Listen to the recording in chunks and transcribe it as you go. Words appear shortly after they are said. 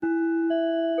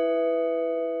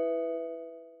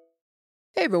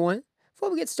Hey everyone, before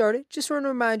we get started, just want to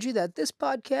remind you that this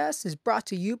podcast is brought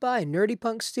to you by Nerdy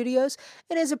Punk Studios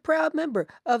and is a proud member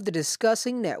of the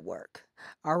Discussing Network.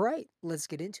 All right, let's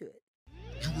get into it.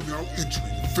 You are now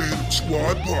entering the Fandom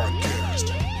Squad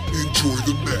Podcast. Enjoy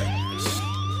the madness.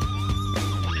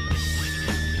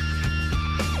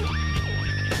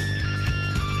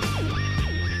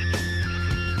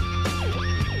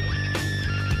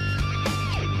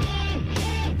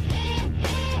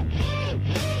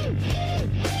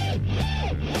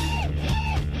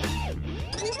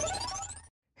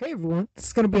 Hey everyone, this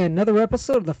is going to be another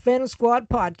episode of the Fandom Squad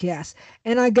Podcast,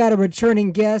 and I got a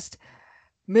returning guest,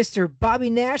 Mr. Bobby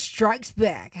Nash Strikes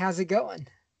Back. How's it going?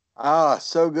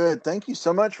 So good. Thank you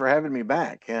so much for having me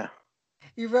back. Yeah.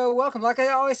 You're very welcome. Like I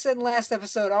always said in the last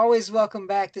episode, always welcome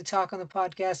back to talk on the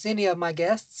podcast, any of my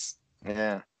guests.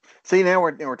 Yeah. See, now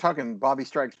we're talking Bobby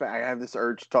Strikes Back. I have this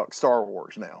urge to talk Star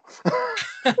Wars now.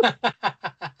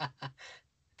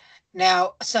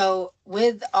 Now, so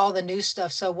with all the new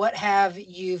stuff, so what have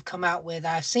you come out with?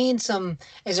 I've seen is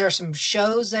there some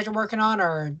shows that you're working on,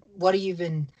 or what have you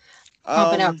been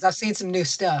pumping out? Because I've seen some new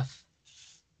stuff.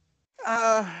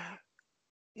 Yeah,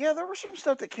 there was some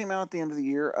stuff that came out at the end of the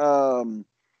year.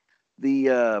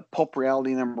 The Pulp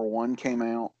Reality #1 came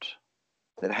out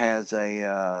that has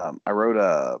I wrote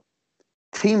a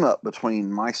team up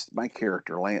between my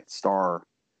character, Lance Starr,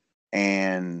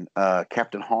 and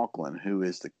Captain Hawkland, who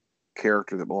is the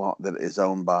character that is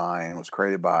owned by and was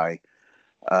created by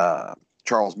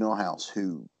Charles Milhouse,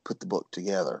 who put the book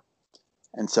together.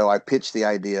 And so I pitched the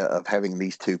idea of having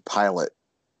these two pilot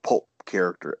pulp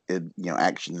character,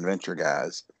 action adventure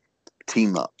guys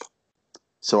team up.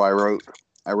 So I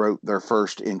wrote their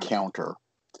first encounter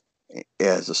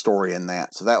as a story in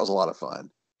that. So that was a lot of fun.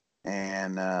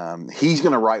 And he's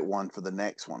going to write one for the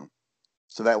next one.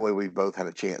 So that way we both had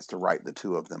a chance to write the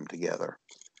two of them together.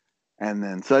 And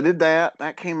then, so I did that.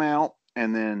 That came out,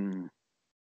 and then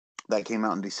that came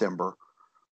out in December.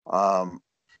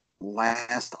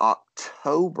 Last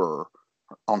October,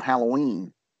 on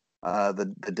Halloween,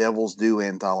 the Devil's Due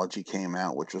anthology came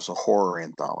out, which was a horror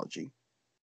anthology.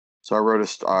 So I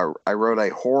wrote a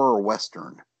horror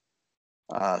western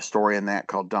story in that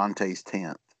called Dante's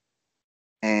Tenth,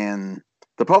 and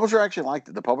the publisher actually liked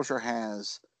it. The publisher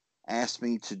has asked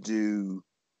me to do.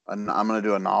 I'm going to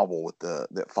do a novel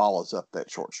that follows up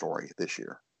that short story this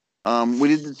year. We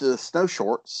did the Snow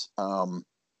Shorts.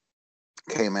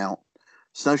 Came out.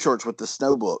 Snow Shorts with the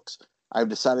Snow books. I've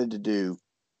decided to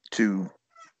do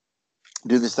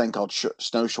this thing called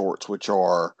Snow Shorts, which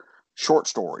are short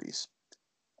stories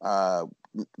that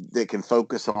can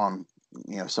focus on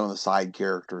some of the side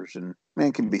characters, and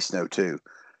it can be Snow too.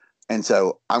 And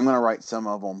so I'm going to write some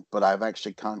of them, but I've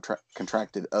actually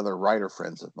contracted other writer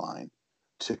friends of mine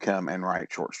to come and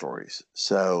write short stories.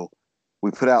 So we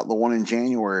put out the one in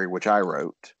January, which I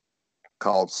wrote,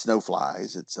 called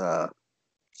Snowflies. It's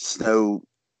Snow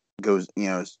goes,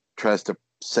 tries to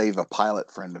save a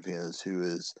pilot friend of his who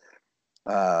is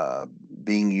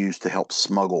being used to help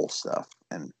smuggle stuff,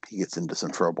 and he gets into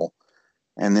some trouble.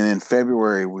 And then in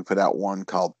February, we put out one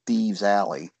called Thieves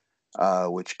Alley,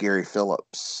 which Gary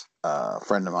Phillips, a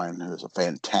friend of mine who is a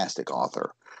fantastic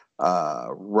author,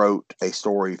 wrote a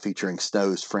story featuring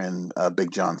Snow's friend,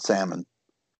 Big John Salmon,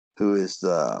 who is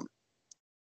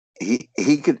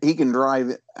he can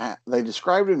drive. They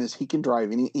described him as he can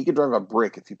drive a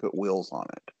brick if you put wheels on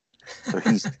it. So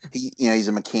he's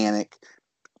a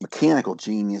mechanical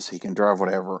genius. He can drive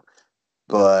whatever.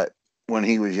 But when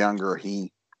he was younger,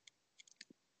 he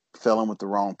fell in with the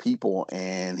wrong people,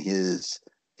 and his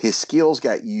skills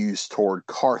got used toward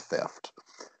car theft.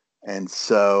 And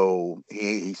so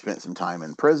he spent some time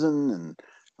in prison,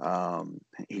 and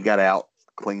he got out,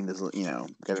 cleaned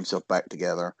got himself back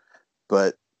together.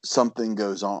 But something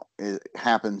goes on, it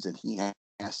happens, and he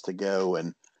has to go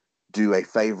and do a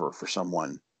favor for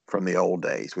someone from the old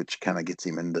days, which kind of gets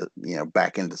him into,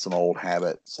 back into some old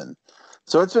habits. And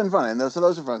so it's been fun. And those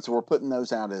are fun. So we're putting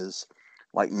those out as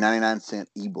like 99-cent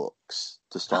ebooks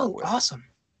to start with. Awesome.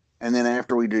 And then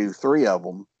after we do 3 of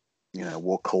them,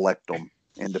 we'll collect them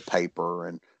into paper,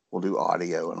 and we'll do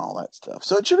audio and all that stuff.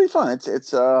 So it should be fun. It's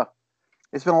been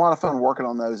a lot of fun working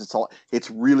on those. It's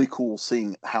really cool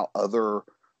seeing how other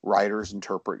writers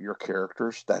interpret your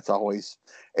characters. That's always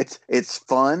it's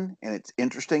fun, and it's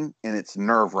interesting, and it's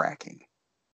nerve-wracking.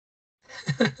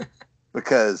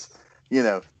 Because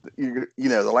the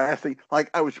last thing, like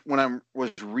when I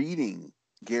was reading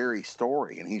Gary's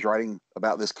story, and he's writing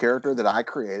about this character that I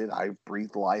created, I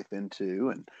breathed life into,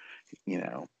 and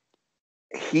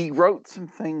he wrote some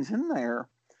things in there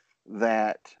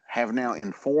that have now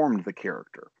informed the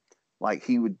character. Like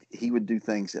he would do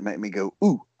things that make me go,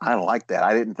 ooh, I like that.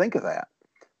 I didn't think of that.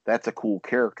 That's a cool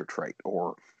character trait.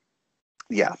 Or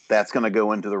yeah, that's going to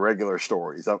go into the regular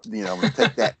stories. I'm going to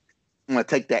take that. I'm going to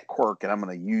take that quirk and I'm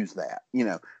going to use that.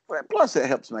 Plus it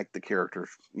helps make the characters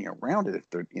rounded if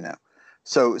they're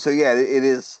So yeah, it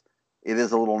is a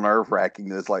little nerve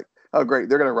wracking. It's like, oh great,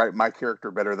 they're going to write my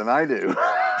character better than I do.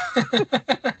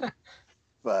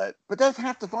 But that's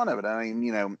half the fun of it. I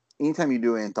mean, anytime you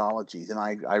do anthologies, and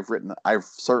I've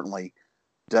certainly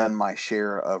done my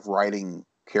share of writing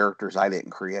characters I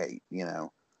didn't create.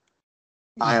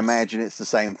 I Yes. imagine it's the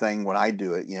same thing when I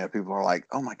do it. People are like,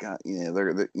 "Oh my god,"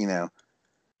 they're.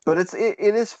 But it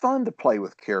is fun to play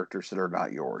with characters that are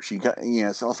not yours.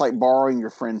 So it's like borrowing your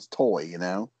friend's toy.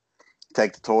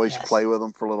 Take the toys, you Yes. play with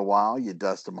them for a little while, you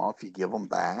dust them off, you give them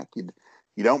back.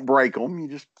 You don't break them. You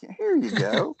just here you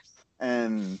go,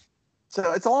 and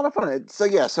so it's a lot of fun.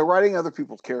 So writing other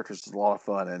people's characters is a lot of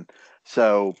fun, and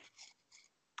so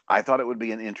I thought it would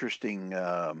be an interesting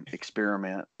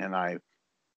experiment, and I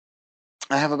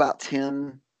have about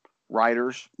 10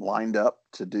 writers lined up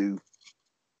to do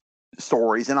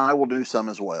stories, and I will do some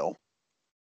as well.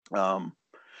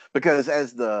 Because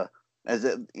it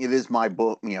is my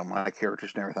book, my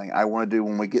characters and everything. I want to do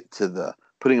when we get to the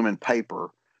putting them in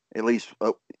paper, at least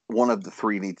one of the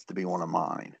three needs to be one of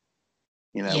mine.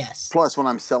 Yes. Plus when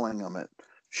I'm selling them at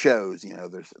shows,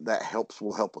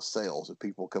 will help with sales if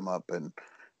people come up and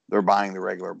they're buying the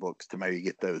regular books to maybe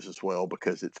get those as well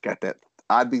because it's got that.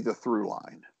 I'd be the through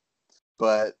line.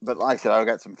 But like I said, I've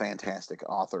got some fantastic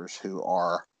authors who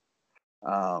are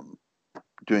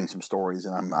doing some stories,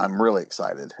 and I'm really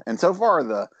excited. And so far,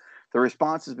 the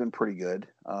response has been pretty good.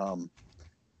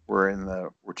 We're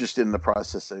just in the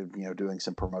process of doing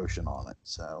some promotion on it.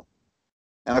 So,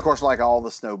 and of course, like all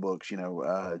the snow books,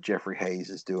 Jeffrey Hayes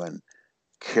is doing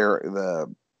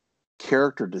the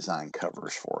character design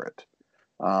covers for it.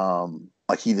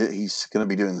 Like he's going to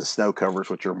be doing the snow covers,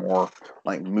 which are more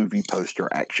like movie poster,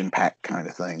 action packed kind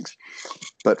of things.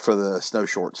 But for the snow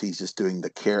shorts, he's just doing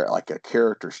like a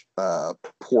character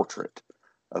portrait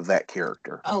of that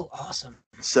character. Oh, awesome.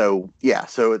 So yeah,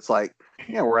 so it's like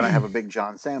we're gonna have a Big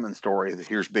John Salmon story.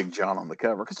 Here's Big John on the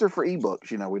cover because they're for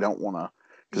ebooks. We don't want to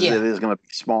because Yeah. it is going to be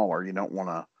smaller. You don't want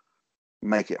to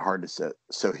make it hard to set.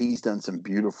 So he's done some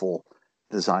beautiful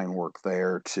design work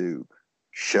there to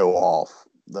show off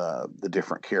the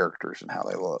different characters and how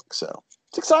they look. So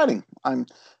it's exciting. I'm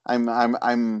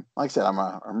like I said,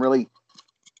 I'm really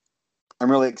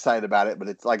excited about it, but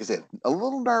it's like I said, a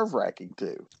little nerve wracking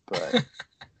too. But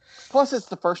plus, it's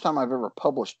the first time I've ever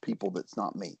published people that's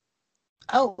not me.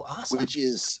 Oh, awesome.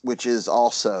 Which is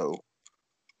also,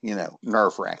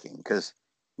 nerve wracking because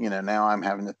now I'm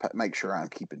having to make sure I'm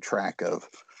keeping track of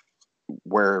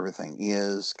where everything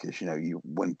is because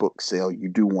when books sell, you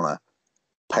do want to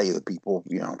pay the people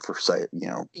for say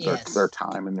Yes. their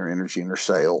time and their energy and their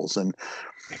sales, and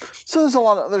so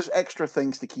there's extra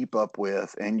things to keep up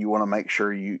with, and you want to make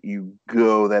sure you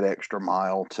go that extra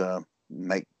mile to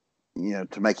make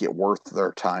it worth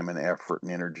their time and effort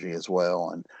and energy as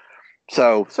well. And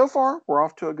so far we're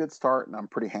off to a good start, and I'm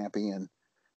pretty happy.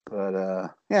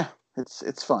 But yeah,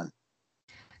 it's fun.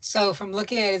 So from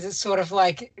looking at it, it's sort of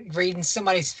like reading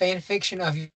somebody's fan fiction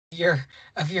of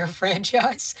your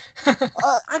franchise.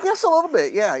 I guess a little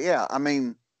bit, yeah. I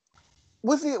mean,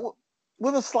 with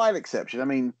a slight exception. I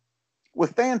mean,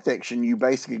 with fan fiction, you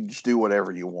basically just do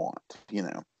whatever you want.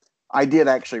 I did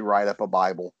actually write up a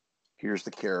Bible. Here's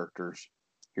the characters.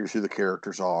 Here's who the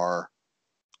characters are,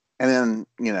 and then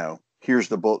here's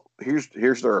the book.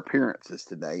 Here's their appearances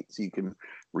to date, so you can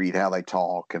read how they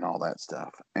talk and all that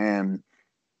stuff.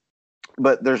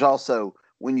 But there's also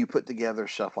when you put together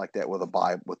stuff like that with the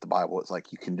Bible, it's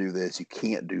like you can do this, you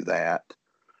can't do that.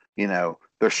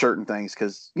 There's certain things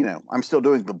because I'm still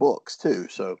doing the books too,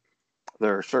 so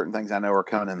there are certain things I know are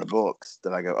coming in the books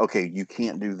that I go, okay, you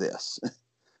can't do this.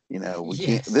 We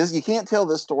can't Yes. you can't tell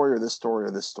this story or this story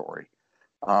or this story.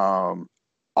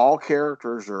 All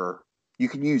characters you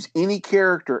can use any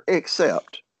character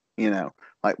except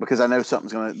like because I know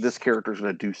this character's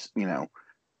gonna do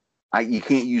you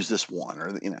can't use this one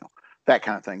or that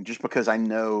kind of thing just because I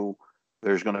know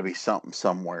there's going to be something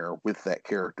somewhere with that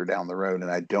character down the road, and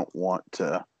I don't want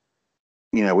to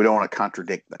we don't want to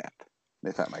contradict that,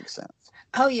 if that makes sense.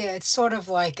 Oh yeah, it's sort of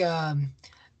like how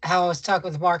I was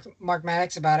talking with Mark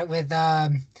Maddox about it with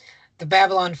the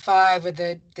Babylon 5 with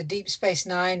the Deep Space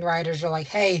Nine writers are like,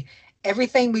 hey,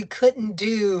 everything we couldn't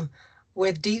do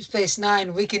with Deep Space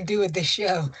Nine, we can do with this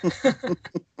show.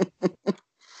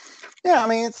 Yeah, I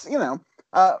mean it's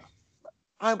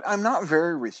I'm not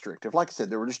very restrictive. Like I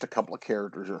said, there were just a couple of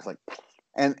characters. It was like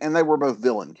and they were both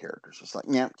villain characters. It's like,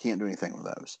 yeah, can't do anything with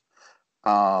those.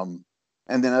 And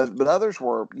then, but others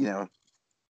were,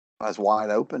 I was wide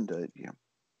open to,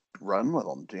 run with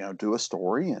them, do a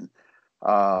story. And,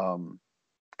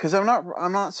 cause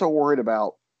I'm not so worried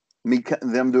about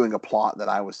them doing a plot that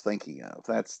I was thinking of.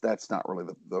 That's not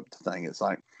really the thing. It's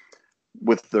like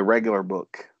with the regular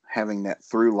book, having that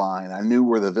through line, I knew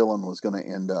where the villain was going to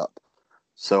end up.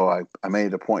 So I made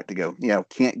it a point to go,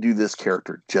 can't do this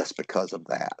character just because of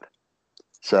that.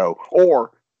 So,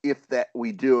 or if that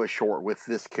we do a short with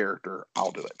this character,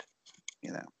 I'll do it,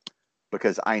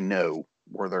 because I know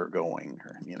where they're going,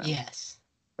 or, Yes.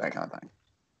 that kind of thing.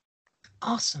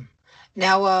 Awesome.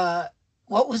 Now,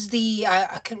 what was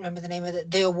I couldn't remember the name of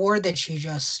the award that you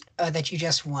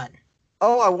just won.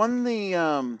 Oh, I won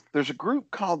there's a group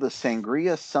called the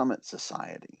Sangria Summit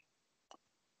Society.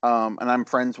 And I'm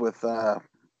friends with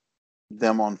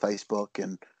them on Facebook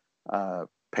and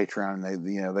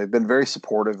Patreon. They've been very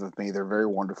supportive of me. They're very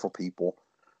wonderful people.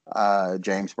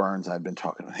 James Burns, I've been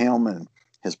talking to him, and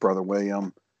his brother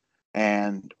William,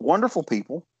 and wonderful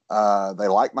people. They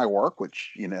like my work,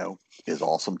 which is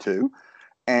awesome too.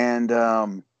 And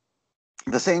the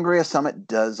Sangria Summit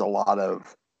does a lot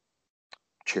of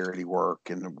charity work,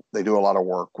 and they do a lot of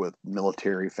work with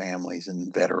military families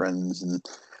and veterans and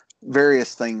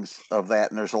various things of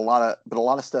that. And there's a lot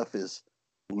of stuff is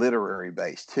literary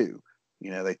based too.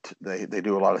 They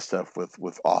do a lot of stuff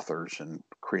with authors and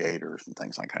creators and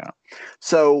things like that.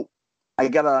 So I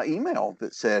got an email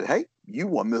that said, "Hey, you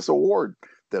won this award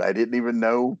that I didn't even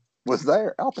know was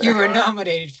out there." You were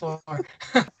nominated for.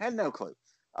 Had no clue.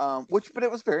 But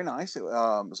it was very nice. It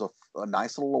was a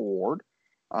nice little award.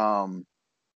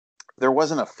 There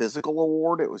wasn't a physical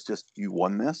award. It was just, you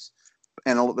won this.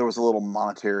 And there was a little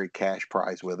monetary cash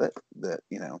prize with it that,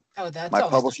 Oh, that's my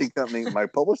publishing company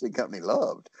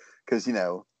loved, because,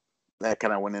 that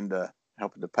kind of went into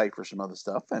helping to pay for some other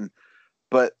stuff. So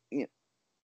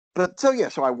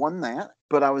I won that,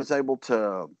 but I was able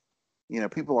to,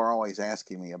 people are always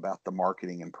asking me about the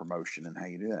marketing and promotion and how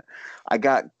you do that. I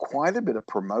got quite a bit of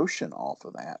promotion off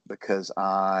of that, because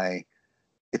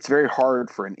it's very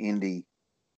hard for an indie,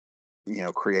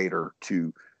 creator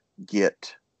to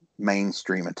get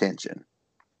mainstream attention.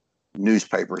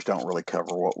 Newspapers don't really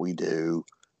cover what we do.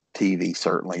 TV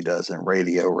certainly doesn't.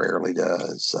 Radio rarely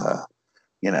does.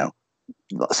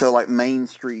 So like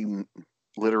mainstream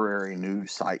literary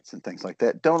news sites and things like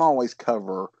that don't always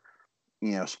cover,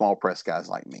 small press guys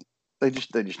like me. They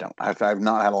just don't. I've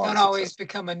not had a lot don't of always success.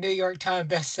 become a New York Times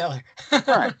bestseller.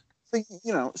 Right.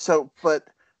 But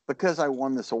because I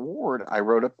won this award, I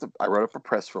wrote up a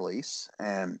press release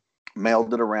and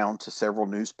mailed it around to several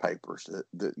newspapers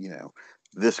that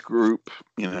this group,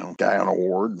 got an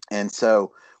award. And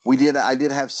so I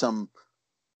did have some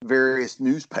various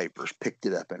newspapers picked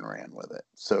it up and ran with it.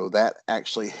 So that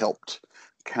actually helped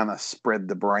kind of spread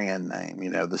the brand name,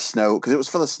 the snow, because it was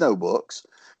for the snow books.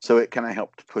 So it kind of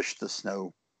helped push the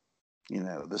snow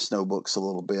books a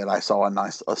little bit. I saw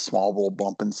a small little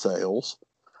bump in sales.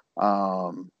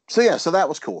 So that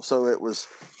was cool. So it was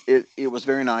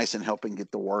very nice in helping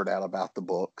get the word out about the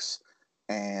books,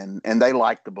 and they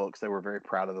liked the books. They were very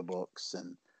proud of the books.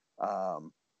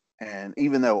 And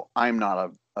even though I'm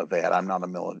not a vet, I'm not a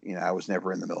military, I was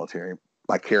never in the military.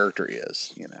 My character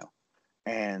is,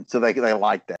 and so they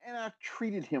liked that. And I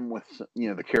treated him with,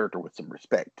 the character with some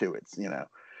respect too. It's,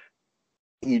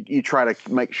 you try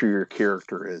to make sure your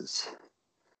character is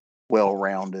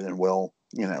well-rounded and well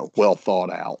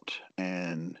thought out,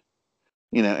 and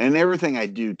and everything I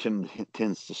do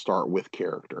tends to start with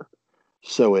character.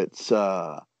 So it's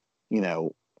I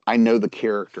know the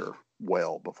character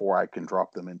well before I can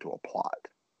drop them into a plot,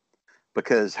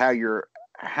 because how your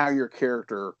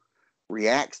character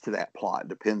reacts to that plot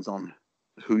depends on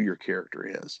who your character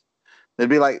is. It'd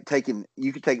be like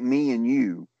you could take me and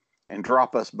you and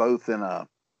drop us both in a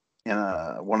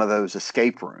one of those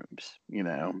escape rooms,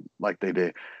 like they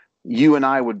do. You and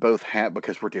I would both have,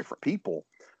 because we're different people,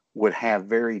 would have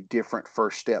very different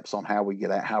first steps on how we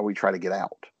try to get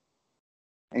out.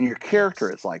 And your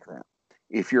character is like that.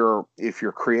 If you're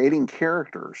creating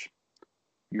characters,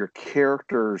 your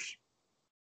characters,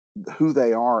 who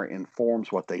they are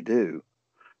informs what they do.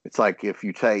 It's like if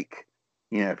you take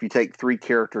three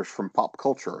characters from pop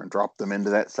culture and drop them into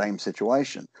that same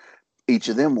situation, each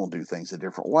of them will do things a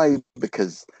different way,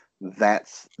 because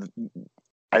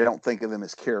I don't think of them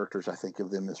as characters. I think of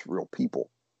them as real people,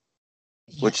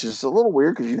 which is a little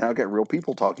weird, because I got real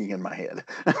people talking in my head.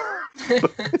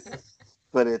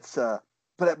 but it's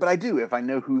but I do, if I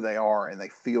know who they are and they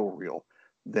feel real,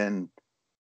 then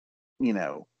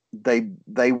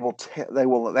they will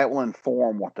that will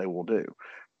inform what they will do,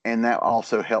 and that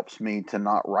also helps me to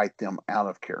not write them out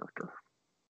of character,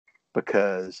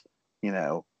 because you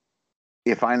know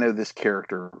if I know this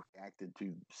character acted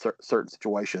to certain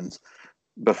situations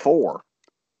before,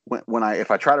 when I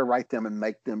if I try to write them and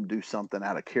make them do something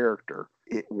out of character,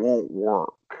 it won't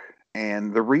work.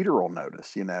 And the reader will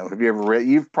notice. Have you ever read?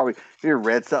 Have you ever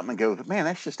read something and go, "Man,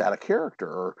 that's just out of character,"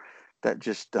 or "That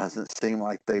just doesn't seem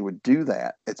like they would do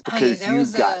that." It's Oh yeah, because there you've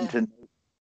was gotten a to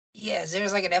yes, there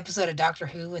was like an episode of Doctor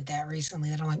Who with that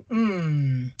recently that I'm like,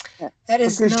 yeah, that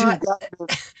is because you've not got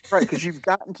right because you've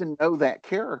gotten to know that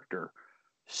character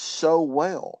so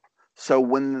well. So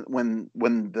when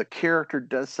the character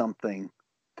does something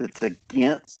that's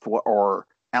against what or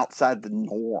outside the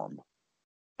norm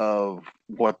of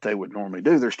what they would normally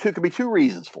do, could be two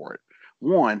reasons for it.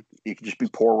 One, it could just be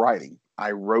poor writing.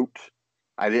 I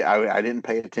didn't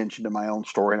pay attention to my own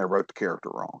story and I wrote the character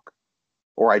wrong,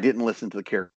 or I didn't listen to the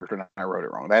character and I wrote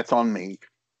it wrong. That's on me.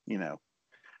 You know,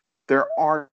 there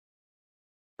are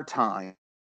times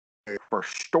for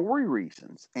story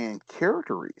reasons and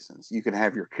character reasons you can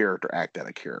have your character act out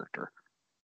of character,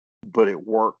 but it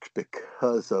works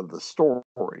because of the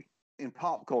story. In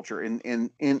pop culture,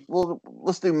 well,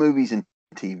 let's do movies and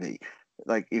TV.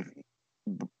 Like if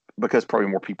because probably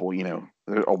more people,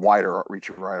 a wider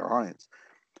reach of wider audience.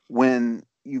 When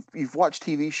you've watched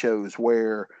TV shows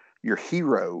where your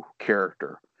hero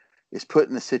character is put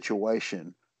in a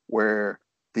situation where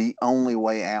the only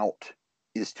way out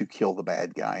is to kill the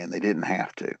bad guy and they didn't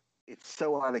have to. It's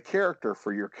so out of character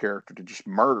for your character to just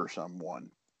murder someone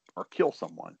or kill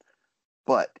someone.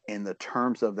 But in the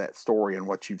terms of that story and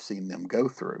what you've seen them go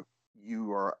through,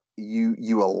 you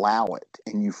allow it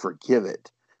and you forgive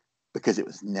it because it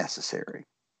was necessary.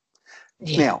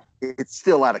 yeah. Now, it's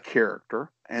still out of character,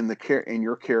 and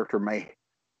your character may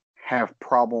have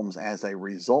problems as a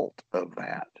result of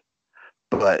that.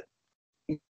 But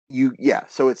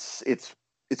so it's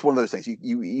one of those things.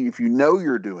 You if you know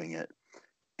you're doing it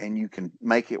and you can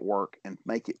make it work and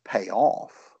make it pay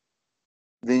off,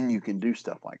 then you can do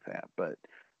stuff like that. But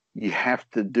you have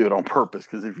to do it on purpose,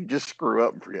 because if you just screw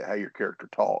up and forget how your character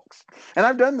talks, and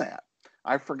I've done that,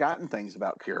 I've forgotten things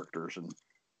about characters,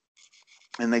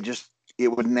 and it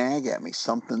would nag at me.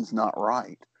 Something's not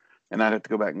right, and I'd have to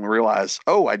go back and realize,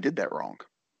 oh, I did that wrong.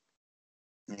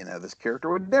 This character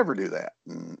would never do that.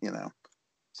 And,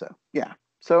 so yeah,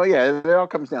 it all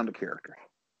comes down to character.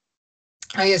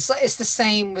 I guess it's the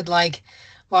same with like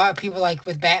why people like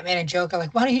with Batman and Joker,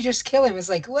 like, why don't you just kill him? It's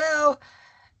like, well,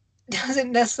 it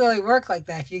doesn't necessarily work like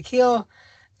that. If you kill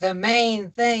the main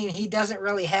thing, he doesn't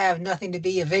really have nothing to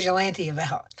be a vigilante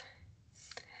about.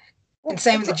 And Well,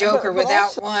 same with the Joker, but without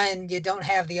also one, you don't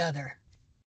have the other.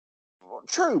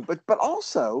 true, but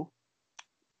also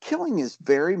killing is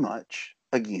very much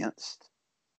against.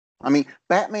 I mean,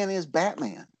 Batman is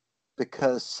Batman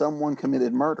because someone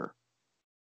committed murder.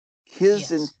 Yes.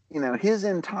 His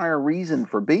entire reason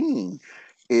for being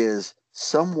is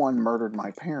someone murdered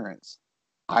my parents.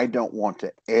 I don't want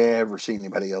to ever see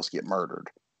anybody else get murdered.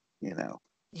 You know,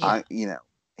 Yeah. I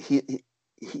he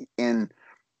and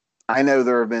I know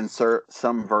there have been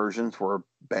some versions where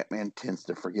Batman tends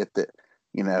to forget that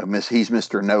he's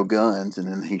Mister No Guns, and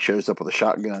then he shows up with a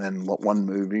shotgun in one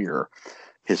movie, or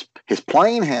his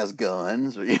plane has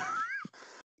guns.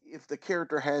 If the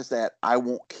character has that, I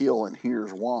won't kill, and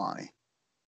here's why.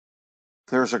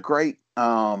 There's a great. Did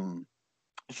you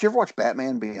ever watch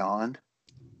Batman Beyond?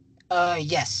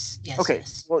 Yes. Yes, Okay,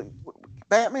 yes. well,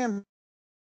 Batman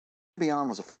Beyond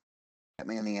was a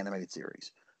Batman the Animated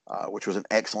Series, which was an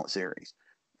excellent series.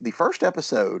 The first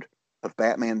episode of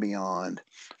Batman Beyond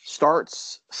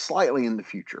starts slightly in the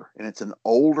future, and it's an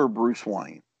older Bruce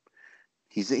Wayne.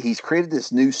 He's created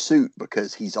this new suit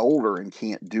because he's older and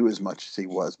can't do as much as he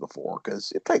was before,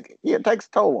 because it takes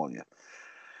a toll on you.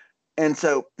 And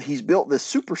so he's built this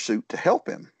super suit to help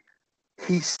him.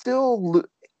 He's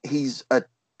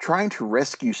trying to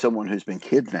rescue someone who's been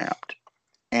kidnapped,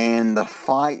 and the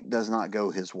fight does not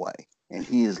go his way, and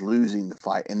he is losing the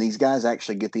fight. And these guys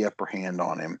actually get the upper hand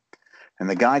on him, and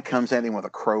the guy comes at him with a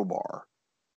crowbar,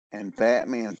 and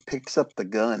Batman picks up the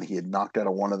gun he had knocked out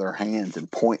of one of their hands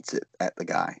and points it at the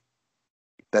guy.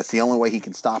 That's the only way he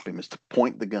can stop him, is to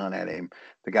point the gun at him.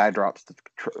 The guy drops the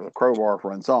crowbar,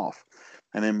 runs off,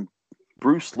 and then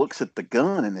Bruce looks at the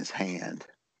gun in his hand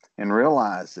and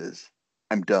realizes,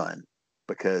 I'm done,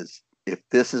 because if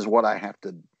this is what I have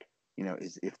to,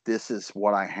 if this is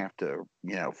what I have to,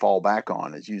 fall back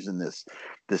on, is using this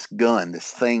gun,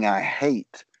 this thing I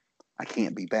hate, I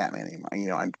can't be Batman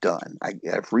anymore. I'm done.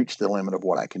 I've reached the limit of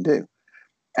what I can do.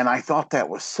 And I thought that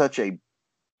was such a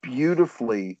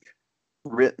beautifully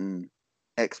written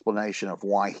explanation of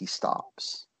why he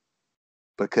stops,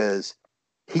 because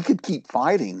he could keep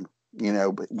fighting,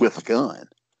 with a gun,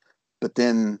 but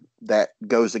then that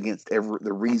goes against the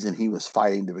reason he was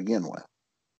fighting to begin with.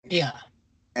 Yeah.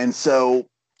 And so,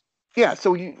 yeah,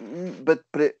 so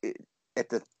at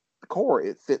the core,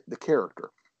 it fit the character.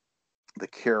 The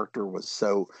character was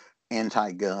so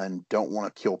anti-gun, don't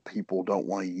want to kill people, don't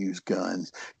want to use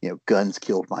guns. Guns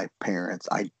killed my parents.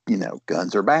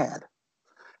 Guns are bad.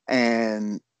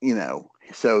 And,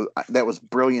 so that was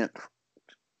brilliant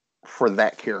for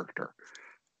that character.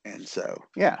 And so,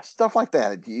 yeah, stuff like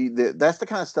that. That's the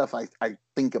kind of stuff I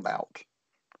think about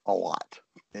a lot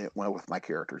with my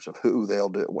characters, of who they'll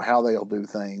do, how they'll do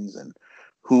things, and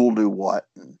who will do what.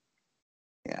 And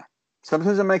yeah,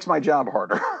 sometimes it makes my job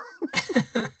harder.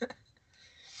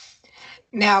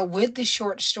 Now, with the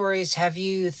short stories, have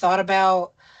you thought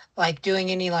about like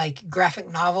doing any like graphic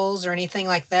novels or anything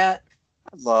like that?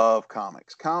 I love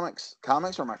comics. Comics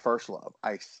are my first love.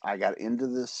 I got into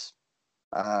this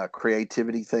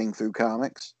creativity thing through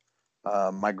comics.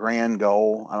 My grand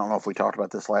goal, I don't know if we talked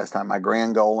about this last time, my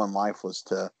grand goal in life was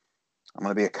I'm going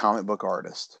to be a comic book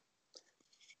artist.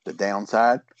 The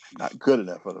downside, not good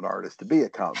enough of an artist to be a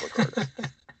comic book artist,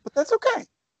 but that's okay.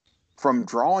 From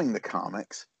drawing the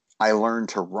comics, I learned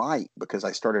to write because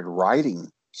I started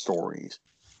writing stories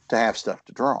to have stuff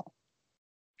to draw.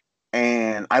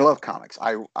 And I love comics.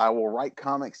 I will write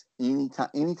comics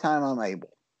anytime I'm able.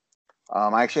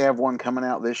 I actually have one coming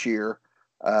out this year,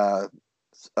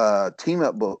 team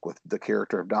up book with the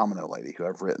character of Domino Lady, who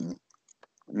I've written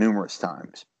numerous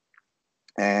times.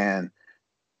 And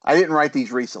I didn't write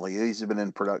these recently; these have been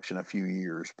in production a few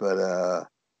years. But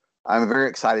I'm very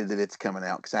excited that it's coming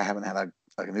out, because I haven't had a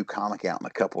new comic out in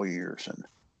a couple of years, and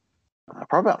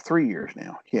probably about 3 years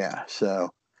now. Yeah. So,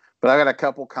 but I got a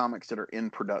couple comics that are in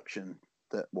production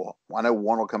that I know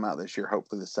one will come out this year.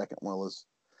 Hopefully, the second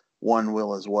one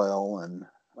will as well. And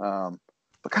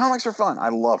but comics are fun. I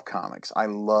love comics. I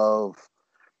love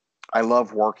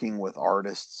working with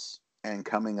artists and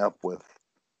coming up with,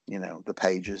 the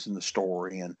pages and the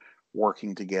story, and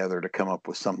working together to come up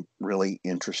with some really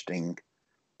interesting,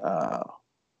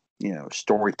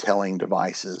 storytelling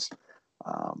devices.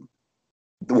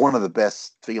 One of the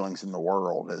best feelings in the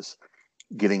world is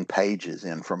getting pages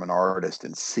in from an artist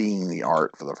and seeing the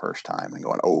art for the first time and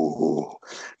going, oh,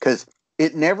 because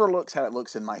it never looks how it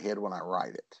looks in my head when I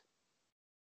write it,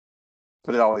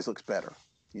 but it always looks better.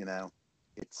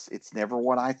 It's never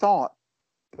what I thought,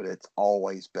 but it's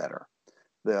always better.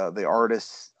 The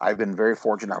artists, I've been very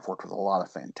fortunate. I've worked with a lot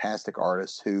of fantastic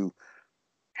artists who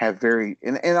have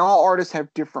and all artists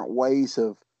have different ways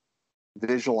of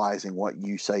visualizing what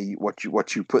you say, what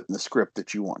you put in the script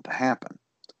that you want to happen.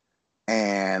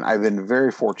 And I've been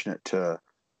very fortunate to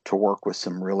work with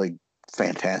some really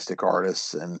fantastic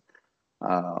artists. And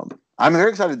I'm very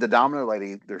excited. The Domino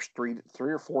Lady, there's three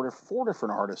or four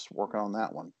different artists working on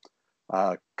that one,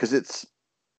 because it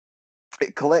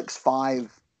collects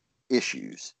 5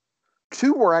 issues.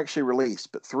 2 were actually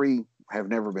released, but 3 have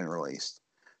never been released.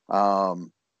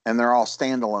 And they're all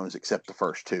standalones except the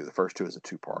first 2. The first 2 is a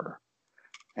 2-parter.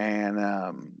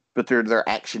 And but they're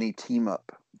action-y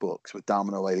team-up books with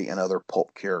Domino Lady and other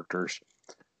pulp characters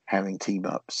having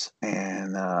team-ups.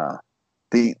 And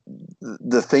the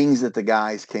things that the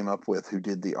guys came up with who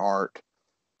did the art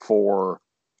for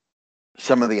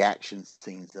some of the action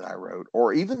scenes that I wrote,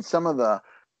 or even sometimes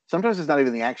it's not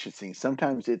even the action scenes.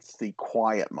 Sometimes it's the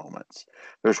quiet moments.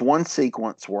 There's one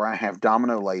sequence where I have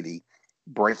Domino Lady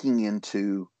breaking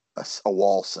into a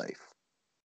wall safe.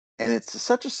 And it's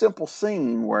such a simple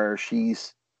scene where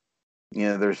she's,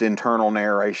 there's internal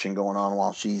narration going on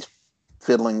while she's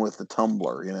fiddling with the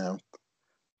tumbler.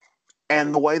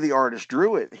 And the way the artist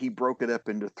drew it, he broke it up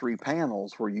into 3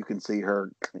 panels where you can see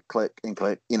her click and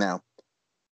click,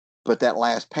 But that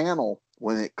last panel,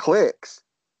 when it clicks,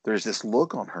 there's this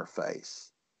look on her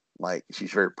face, like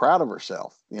she's very proud of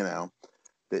herself,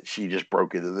 that she just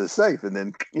broke into the safe. And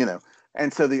then,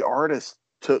 and so the artist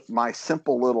took my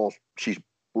simple little, she's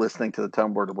listening to the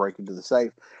tumbler to break into the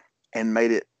safe, and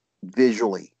made it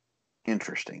visually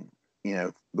interesting,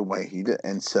 the way he did.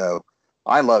 And so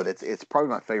I loved it. It's probably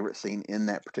my favorite scene in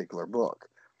that particular book.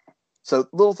 So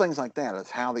little things like that is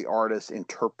how the artist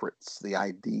interprets the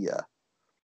idea.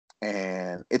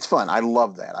 And it's fun. I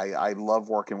love that. I love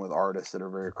working with artists that are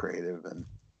very creative, and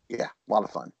yeah, a lot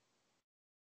of fun.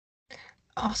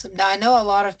 Awesome. Now, I know a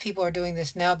lot of people are doing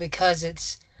this now because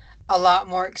it's a lot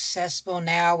more accessible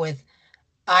now with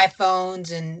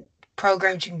iPhones and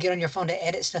programs you can get on your phone to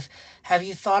edit stuff. Have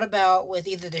you thought about, with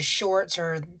either the shorts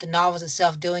or the novels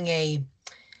itself, doing a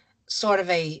sort of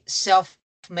a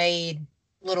self-made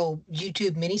little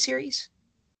YouTube miniseries?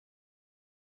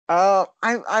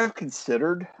 I've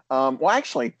considered. Well,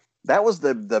 actually, that was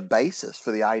the basis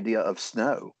for the idea of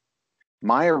Snow.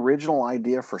 My original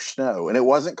idea for Snow, and it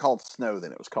wasn't called Snow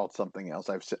then; it was called something else.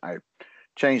 I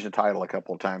changed the title a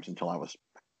couple of times until I was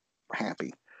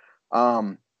happy.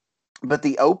 Um, but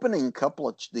the opening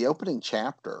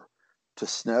chapter to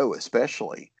Snow,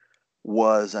 especially,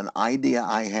 was an idea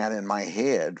I had in my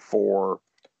head for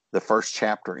the first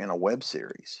chapter in a web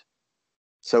series.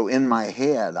 So in my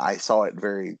head, I saw it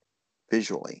very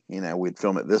visually. We'd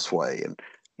film it this way, and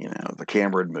the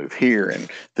camera would move here, and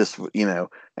this,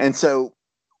 and so.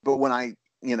 But when I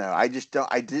just don't.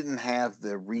 I didn't have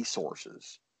the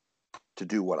resources to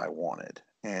do what I wanted,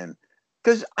 and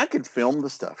because I could film the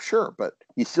stuff, sure, but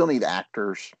you still need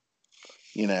actors,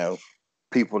 you know,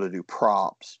 people to do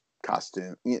props,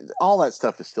 costume, all that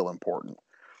stuff is still important.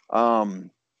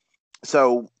 Um,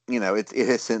 so it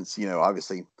has since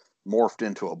obviously morphed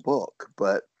into a book,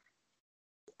 but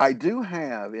I do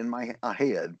have in my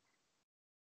head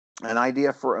an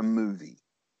idea for a movie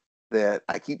that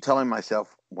I keep telling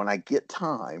myself when I get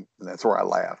time, and that's where I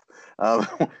laugh. Um,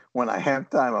 when I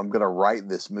have time, I'm going to write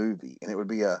this movie, and it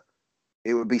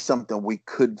would be something we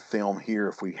could film here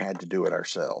if we had to do it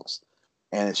ourselves.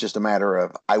 And it's just a matter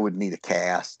of I would need a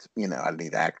cast, I'd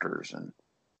need actors, and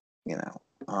you know,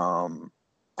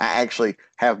 I actually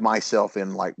have myself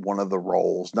in like one of the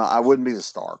roles. No, I wouldn't be the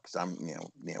star because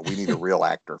we need a real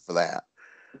actor for that.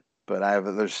 But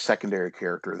there's a secondary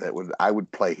character that I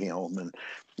would play him, and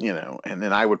and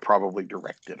then I would probably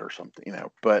direct it or something,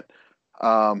 but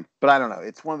I don't know.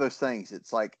 It's one of those things.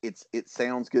 It's like it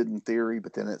sounds good in theory,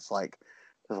 but then it's like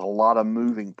there's a lot of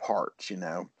moving parts.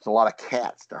 There's a lot of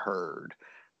cats to herd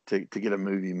to get a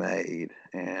movie made,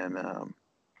 and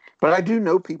but I do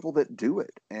know people that do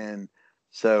it, and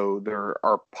so there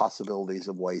are possibilities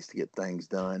of ways to get things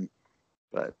done,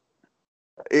 but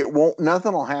it won't.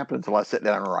 Nothing will happen until I sit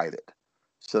down and write it.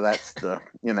 So that's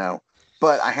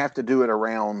but I have to do it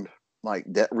around like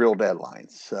real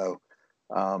deadlines. So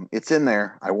it's in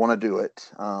there. I want to do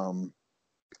it.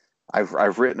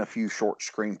 I've written a few short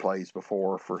screenplays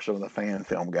before for some of the fan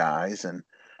film guys, and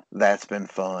that's been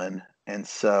fun. And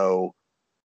so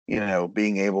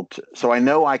being able to, so I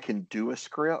know I can do a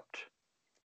script.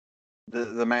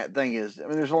 The thing is, I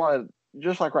mean, there's a lot of,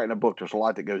 just like writing a book, there's a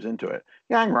lot that goes into it.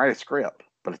 Yeah, I can write a script,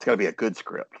 but it's got to be a good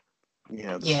script.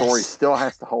 The story Yes. still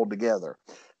has to hold together.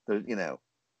 The,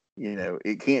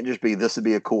 it can't just be this would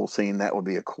be a cool scene, that would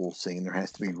be a cool scene. There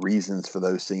has to be reasons for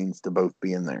those scenes to both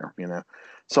be in there.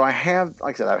 So I have,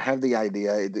 like I said, I have the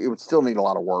idea. It would still need a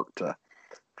lot of work to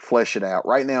flesh it out.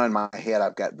 Right now in my head,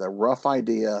 I've got the rough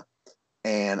idea,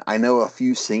 and I know a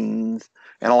few scenes,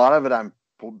 and a lot of it I'm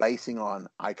basing on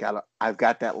I've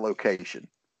got that location.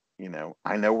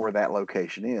 I know where that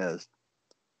location is.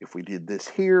 If we did this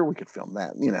here, we could film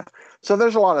that. So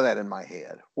there's a lot of that in my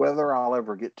head. Whether I'll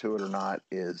ever get to it or not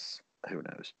is who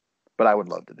knows. But I would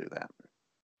love to do that.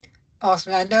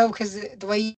 Awesome. I know because the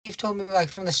way you've told me, like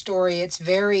from the story, it's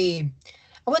very,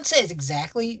 I wouldn't say it's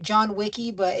exactly John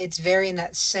Wicky, but it's very in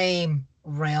that same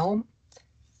realm.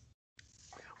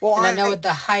 Well, And I know with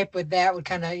the hype with that would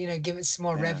kind of, give it some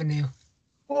more yeah. revenue.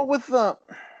 Well, with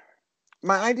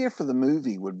my idea for the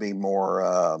movie would be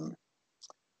more,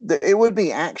 it would be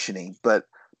actiony, but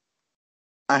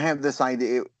I have this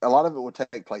idea. A lot of it would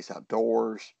take place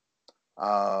outdoors.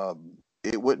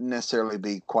 It wouldn't necessarily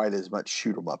be quite as much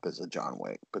shoot 'em up as a John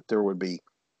Wick, but there would be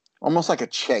almost like a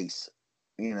chase,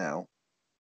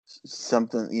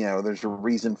 something, there's a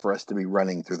reason for us to be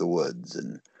running through the woods.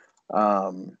 And,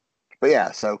 but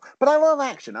yeah, but I love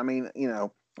action. I mean,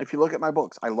 if you look at my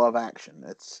books, I love action.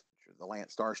 It's the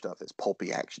Lance Starr stuff is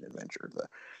pulpy action adventure. The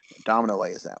Domino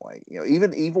Way is that way.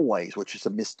 Even Evil Ways, which is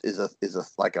a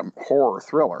like a horror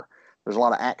thriller. There's a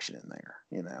lot of action in there.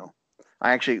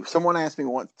 Someone asked me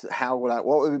what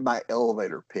would be my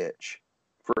elevator pitch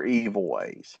for Evil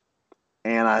Ways,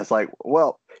 and I was like,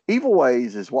 well, Evil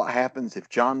Ways is what happens if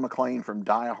John McClane from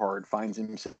Die Hard finds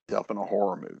himself in a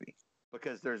horror movie,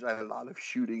 because there's a lot of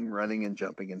shooting, running, and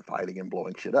jumping, and fighting, and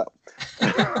blowing shit up.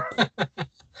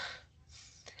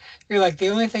 You're like, the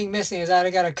only thing missing is I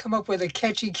got to come up with a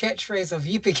catchy catchphrase of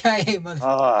yippee-ki-yay, mother.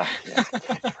 Yeah,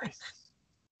 catchphrases.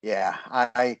 Yeah,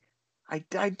 I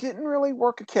didn't really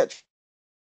work a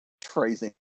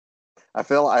catchphrasing. I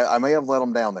feel I may have let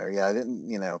them down there. Yeah, I didn't.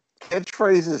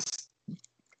 Catchphrases.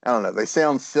 I don't know. They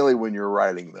sound silly when you're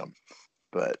writing them,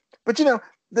 but then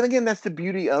again, that's the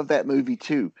beauty of that movie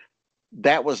too.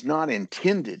 That was not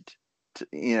intended to.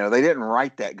 They didn't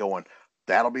write that going,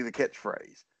 that'll be the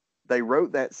catchphrase. they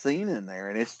wrote that scene in there,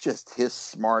 and it's just his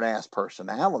smart ass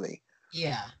personality.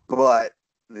 Yeah. But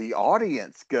the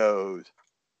audience goes,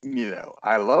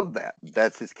 I love that.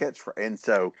 That's his catchphrase. And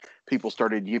so people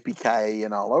started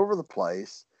yippee-ki-yaying all over the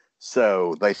place.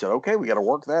 So they said, okay, we got to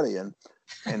work that in.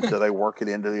 And so they work it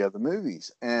into the other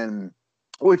movies, and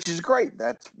which is great.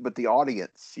 But the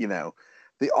audience,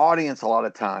 the audience a lot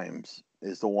of times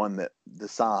is the one that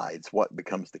decides what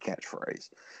becomes the catchphrase.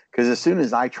 Because as soon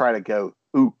as I try to go,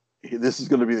 ooh, this is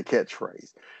going to be the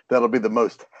catchphrase, that'll be the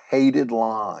most hated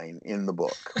line in the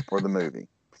book or the movie,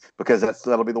 because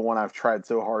that'll be the one I've tried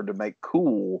so hard to make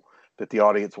cool that the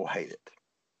audience will hate it.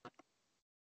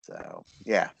 So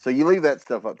yeah, so you leave that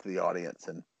stuff up to the audience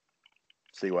and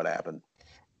see what happens.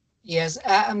 Yes,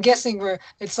 I'm guessing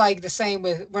it's like the same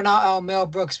with, we're not all Mel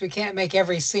Brooks. We can't make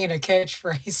every scene a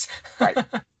catchphrase. Right.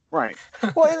 Right.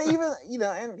 Well, and even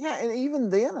and even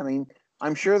then, I mean,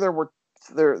 I'm sure there are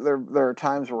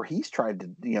times where he's tried to,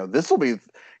 this will be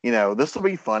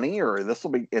funny, or this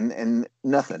will be, and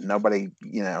nothing. Nobody,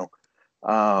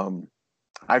 um,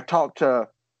 I've talked to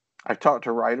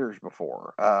writers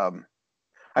before.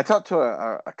 I talked to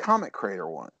a comic creator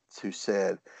once who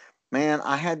said, "Man,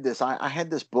 I had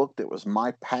this book that was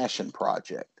my passion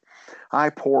project. I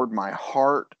poured my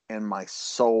heart and my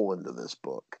soul into this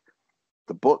book.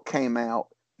 The book came out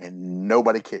and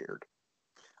nobody cared.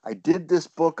 I did this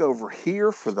book over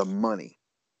here for the money.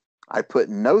 I put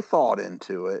no thought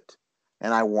into it,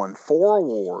 and I won 4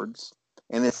 awards,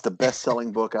 and it's the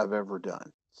best-selling book I've ever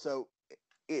done." So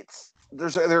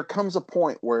there comes a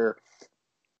point where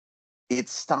it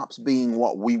stops being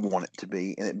what we want it to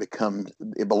be, and it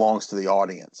belongs to the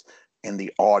audience, and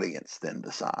the audience then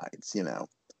decides,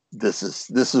 this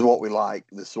is what we like,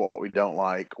 this is what we don't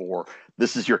like, or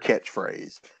this is your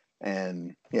catchphrase.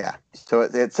 And yeah, so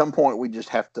at some point we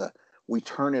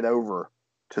turn it over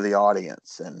to the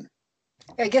audience. And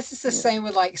I guess it's the same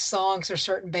with like songs or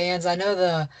certain bands. I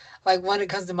know like one that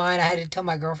comes to mind, I had to tell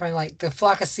my girlfriend, like the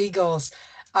Flock of Seagulls,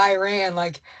 I Ran,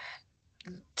 like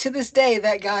to this day,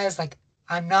 that guy is like,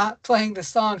 I'm not playing the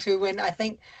song. To when I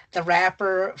think the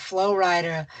rapper Flow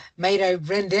Rider made a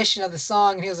rendition of the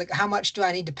song, and he was like, "How much do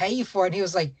I need to pay you for it?" And he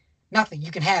was like, "Nothing. You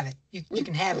can have it. You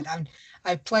can have it.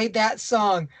 I played that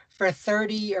song for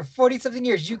 30 or 40 something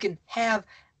years. You can have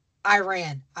I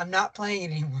Ran. I'm not playing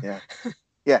it anymore." yeah,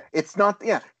 yeah, it's not,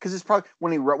 because it's probably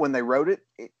when they wrote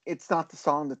it's not the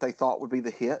song that they thought would be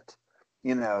the hit.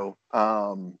 You're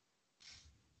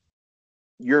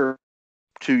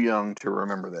too young to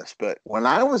remember this, but when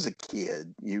I was a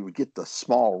kid, you would get the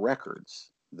small records.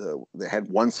 They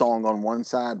had one song on one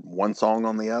side, one song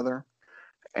on the other,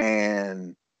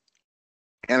 and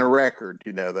a record.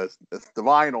 That's the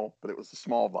vinyl, but it was a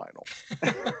small vinyl,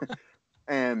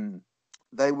 and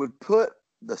they would put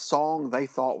the song they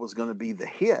thought was going to be the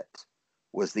hit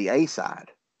was the A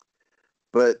side,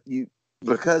 but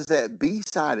because that B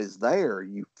side is there,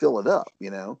 you fill it up,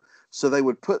 So they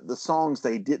would put the songs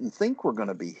they didn't think were going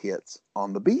to be hits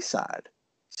on the B side.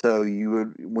 So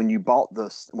when you bought the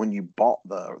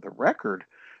record,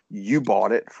 you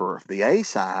bought it for the A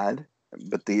side,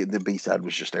 but the B side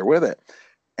was just there with it.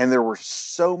 And there were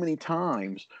so many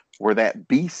times where that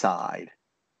B side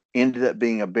ended up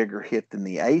being a bigger hit than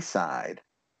the A side,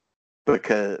 but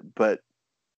the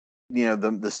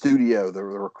studio,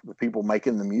 the people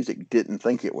making the music didn't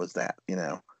think it was that.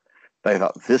 They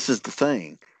thought this is the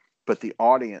thing, but the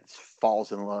audience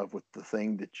falls in love with the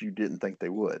thing that you didn't think they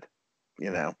would.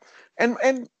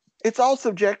 And it's all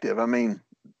subjective. I mean,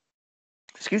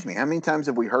 excuse me, how many times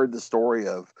have we heard the story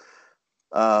of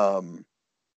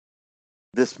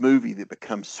this movie that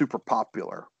becomes super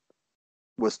popular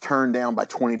was turned down by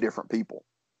 20 different people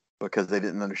because they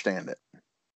didn't understand it?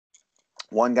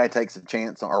 One guy takes a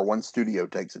chance, or one studio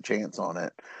takes a chance on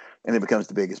it, and it becomes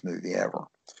the biggest movie ever.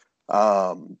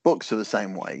 Books are the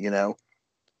same way.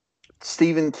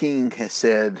 Stephen King has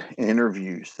said in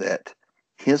interviews that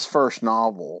his first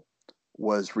novel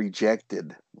was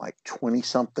rejected like 20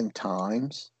 something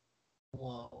times.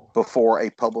 Whoa. Before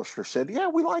a publisher said, "Yeah,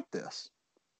 we like this."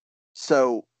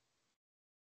 So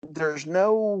there's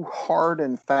no hard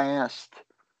and fast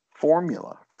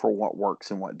formula for what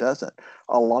works and what doesn't.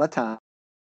 A lot of times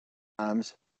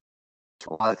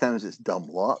it's dumb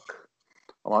luck.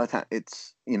 A lot of times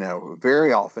it's,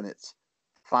 very often it's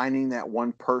finding that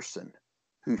one person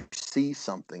who sees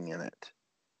something in it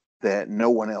that no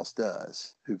one else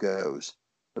does, who goes,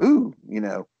 ooh,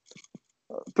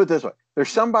 put it this way. There's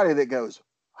somebody that goes,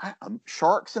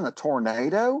 sharks in a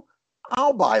tornado?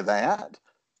 I'll buy that,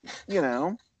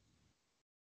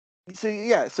 So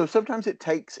yeah, so sometimes it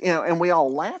takes, and we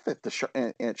all laugh at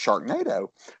at Sharknado.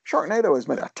 Sharknado has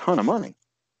made a ton of money.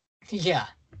 Yeah.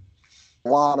 A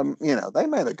lot of, they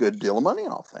made a good deal of money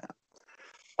off that.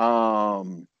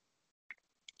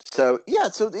 So yeah,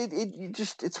 so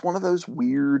it's one of those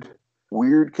weird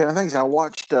kind of things. I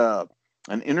watched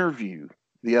an interview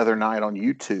the other night on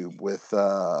YouTube with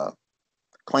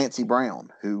Clancy Brown,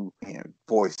 who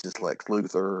voices Lex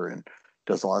Luthor and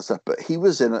does a lot of stuff. But he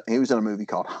was in a movie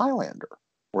called Highlander,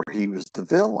 where he was the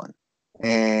villain,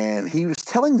 and he was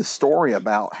telling the story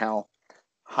about how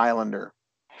Highlander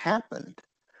happened.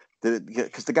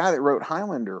 Because the guy that wrote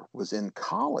Highlander was in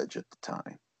college at the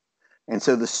time, and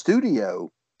so the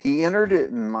studio, he entered it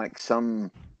in like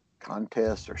some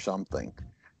contest or something,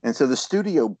 and so the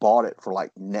studio bought it for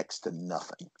like next to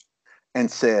nothing,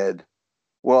 and said,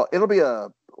 well, it'll be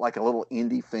like a little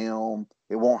indie film.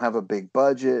 It won't have a big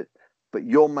budget, but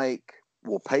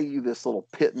we'll pay you this little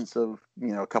pittance of,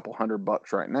 a couple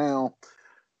 $100 right now,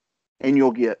 and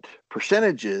you'll get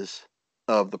percentages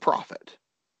of the profit.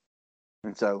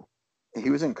 And so he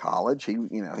was in college. He's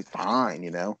fine,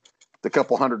 the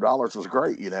couple $100 was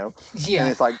great, and Yeah.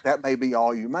 it's like, that may be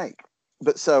all you make.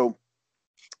 But so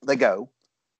they go,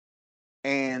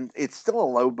 and it's still a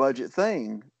low budget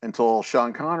thing until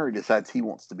Sean Connery decides he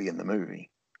wants to be in the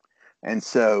movie. And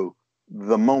so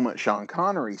the moment Sean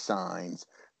Connery signs,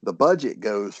 the budget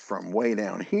goes from way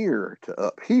down here to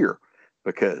up here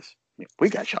because we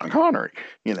got Sean Connery,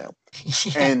 Yeah.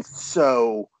 And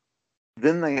so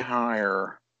then they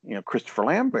hire, Christopher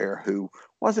Lambert, who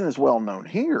wasn't as well known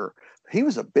here. He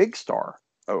was a big star,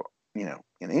 in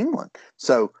England.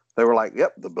 So they were like,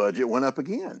 yep, the budget went up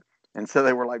again. And so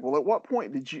they were like, well, at what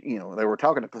point did you, they were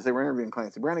talking because they were interviewing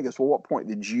Clancy Brown. He goes, well, what point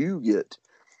did you get,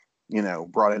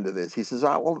 brought into this? He says,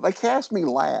 well, they cast me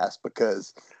last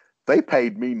because they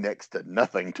paid me next to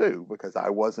nothing too, because I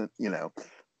wasn't,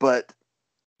 but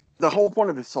the whole point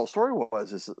of this whole story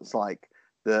is it's like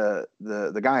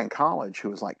the guy in college who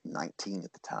was like 19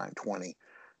 at the time, 20,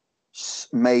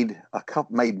 made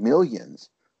millions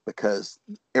because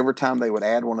every time they would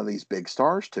add one of these big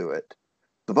stars to it,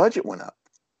 the budget went up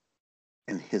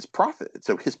and his profit,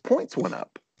 so his points went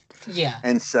up. Yeah.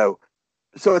 And so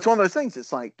it's one of those things.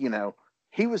 It's like,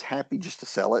 he was happy just to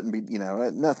sell it and be,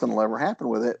 nothing will ever happen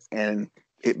with it. And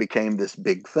it became this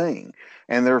big thing.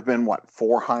 And there have been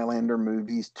 4 Highlander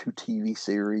movies, 2 TV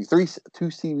series, 2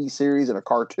 TV series and a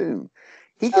cartoon.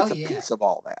 He gets a piece of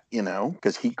all that,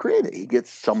 because he created it. He gets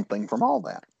something from all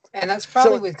that. And that's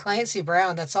probably with Clancy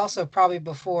Brown. That's also probably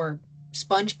before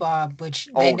SpongeBob, which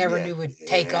they never knew would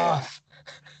take off.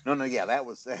 No, yeah, that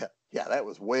was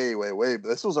way, way, way. But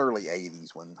this was early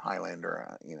 '80s when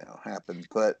Highlander, happened.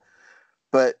 But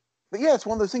yeah, it's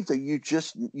one of those things that you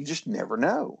just never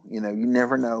know. You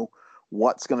never know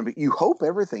what's going to be. You hope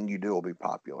everything you do will be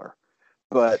popular,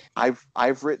 but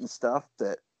I've written stuff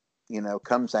that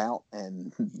comes out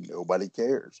and nobody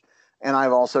cares, and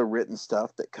I've also written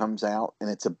stuff that comes out and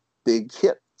it's a big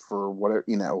hit for whatever,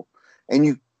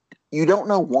 and you don't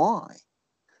know why.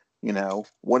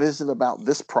 What is it about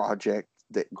this project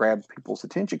that grabbed people's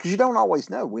attention? Because you don't always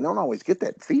know. We don't always get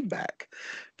that feedback.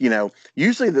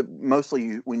 Usually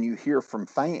mostly when you hear from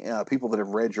people that have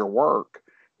read your work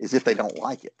is if they don't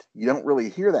like it. You don't really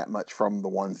hear that much from the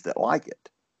ones that like it.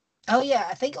 Oh yeah,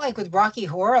 I think like with Rocky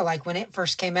Horror, like when it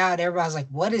first came out, everybody was like,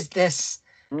 "What is this?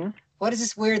 What is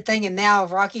this weird thing?" And now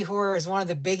Rocky Horror is one of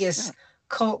the biggest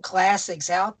cult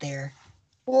classics out there.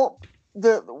 Well,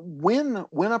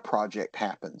 when a project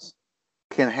happens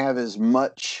can have as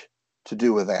much to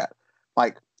do with that.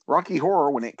 Like Rocky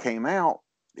Horror, when it came out,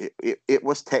 it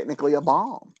was technically a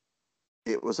bomb.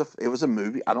 It was a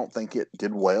movie. I don't think it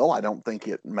did well. I don't think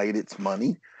it made its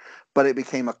money, but it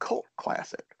became a cult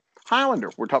classic.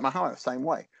 Highlander, we're talking about Highlander, same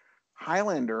way.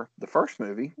 Highlander, the first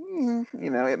movie,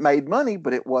 it made money,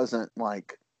 but it wasn't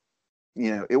like,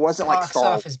 it wasn't like Box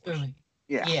Star office Wars. booming.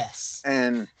 Yeah. Yes.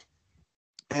 And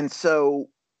so,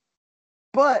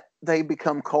 but they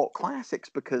become cult classics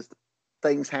because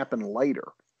things happen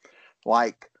later.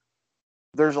 Like,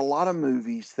 there's a lot of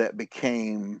movies that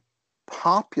became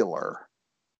popular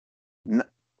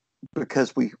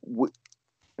because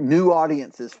new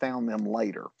audiences found them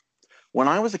later. When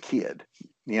I was a kid,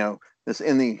 this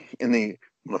I'm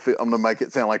gonna make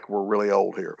it sound like we're really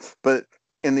old here, but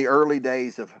in the early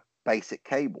days of basic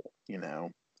cable,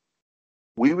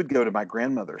 we would go to my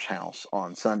grandmother's house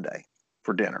on Sunday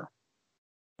for dinner.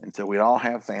 And so we'd all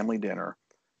have family dinner.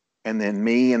 And then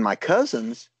me and my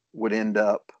cousins would end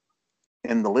up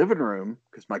in the living room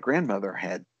because my grandmother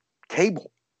had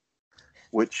cable,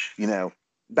 which,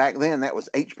 back then that was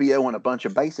HBO and a bunch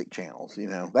of basic channels,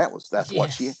 that's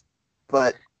what she,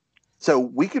 but so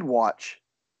we could watch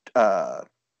TNT,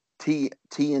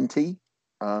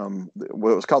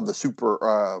 what it was called, the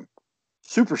Super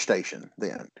Superstation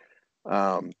then.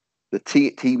 The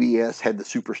TBS had the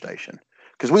Superstation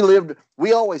because we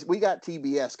got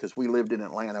TBS because we lived in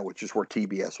Atlanta, which is where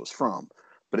TBS was from,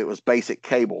 but it was basic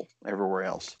cable everywhere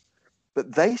else.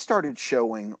 But they started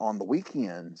showing on the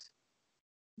weekends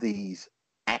these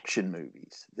action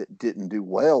movies that didn't do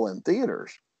well in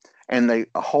theaters, and a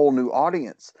whole new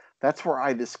audience. That's where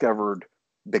I discovered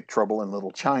Big Trouble in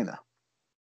Little China,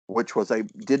 which was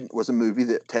a movie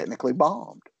that technically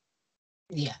bombed.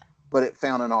 Yeah. But it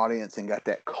found an audience and got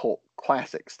that cult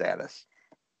classic status.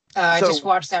 I just So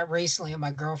watched that recently with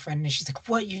my girlfriend, and she's like,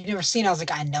 "What? You've never seen?" I was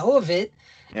like, "I know of it,"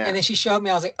 and yeah, then she showed me.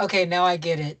 I was like, "Okay, now I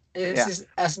get it. yeah,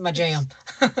 That's my jam."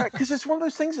 right. Because it's one of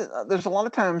those things that there's a lot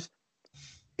of times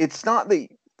it's not the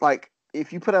like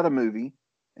if you put out a movie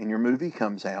and your movie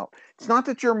comes out, it's not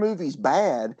that your movie's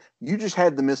bad. You just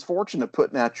had the misfortune of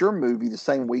putting out your movie the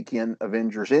same weekend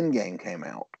Avengers Endgame came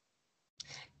out.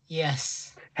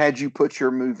 Yes. Had you put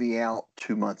your movie out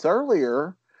 2 months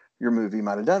earlier, your movie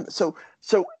might have done it. So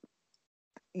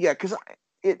yeah, because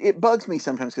it bugs me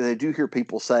sometimes because I do hear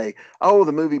people say, "Oh,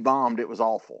 the movie bombed. It was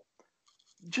awful."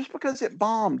 Just because it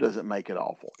bombed doesn't make it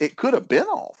awful. It could have been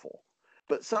awful,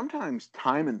 but sometimes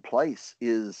time and place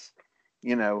is,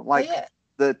 Oh like yeah.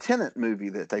 the Tenet movie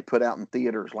that they put out in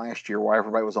theaters last year while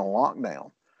everybody was on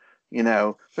lockdown.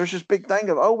 There's this big thing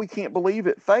of, oh, we can't believe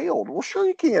it failed. Well, sure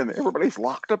you can. Everybody's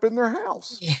locked up in their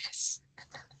house. Yes.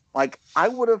 Like I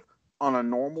would have on a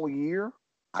normal year,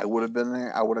 I would have been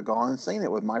there. I would have gone and seen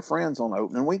it with my friends on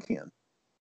opening weekend.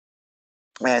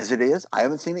 As it is, I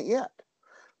haven't seen it yet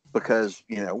because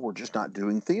we're just not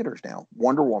doing theaters now.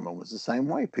 Wonder Woman was the same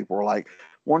way. People were like,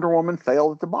 Wonder Woman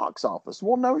failed at the box office.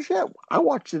 Well, no shit. I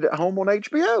watched it at home on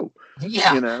HBO.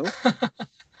 Yeah. You know,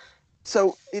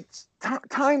 so it's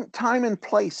time and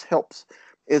place helps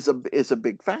is a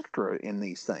big factor in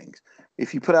these things.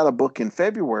 If you put out a book in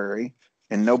February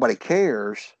and nobody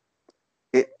cares,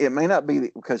 it may not be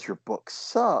because your book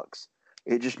sucks.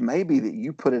 It just may be that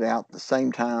you put it out the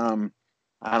same time.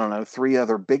 I don't know, 3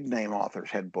 other big name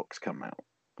authors had books come out.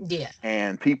 Yeah.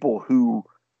 And people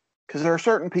because there are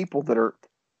certain people that are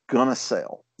gonna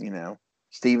sell,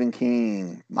 Stephen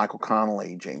King, Michael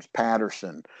Connelly, James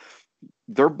Patterson,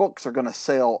 their books are gonna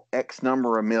sell X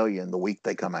number of million the week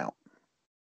they come out.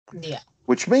 Yeah.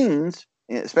 Which means,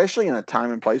 especially in a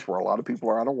time and place where a lot of people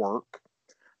are out of work,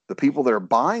 the people that are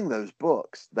buying those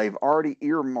books, they've already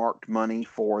earmarked money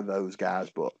for those guys'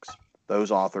 books.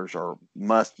 Those authors are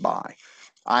must buy.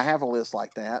 I have a list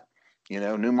like that.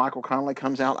 New Michael Connelly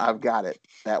comes out, I've got it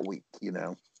that week,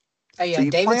 Oh So yeah.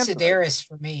 you David plan for that. Sedaris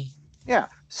for me. Yeah.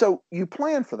 So you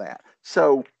plan for that.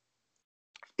 So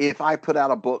if I put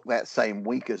out a book that same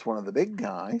week as one of the big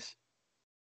guys,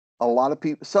 a lot of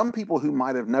people, some people who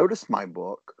might have noticed my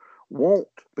book won't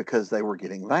because they were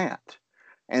getting that.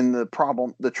 And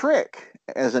the trick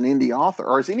as an indie author,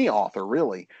 or as any author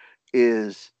really,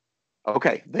 is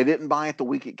okay, they didn't buy it the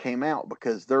week it came out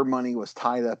because their money was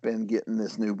tied up in getting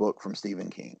this new book from Stephen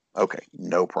King. Okay,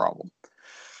 no problem.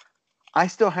 I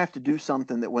still have to do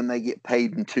something that when they get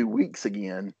paid in 2 weeks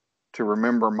again to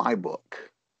remember my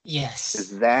book. Yes.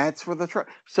 Because that's where the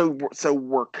so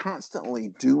we're constantly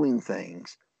doing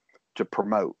things to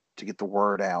promote, to get the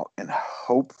word out, and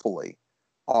hopefully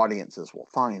audiences will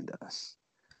find us.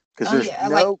 Because Oh yeah.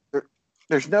 Like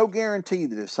there's no guarantee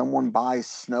that if someone buys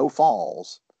Snow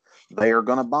Falls, they are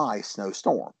going to buy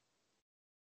Snowstorm.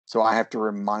 So I have to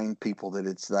remind people that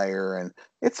it's there, and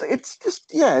it's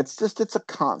a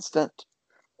constant.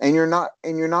 And you're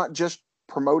not just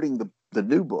promoting the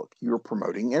new book, you're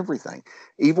promoting everything.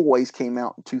 Evil Ways came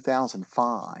out in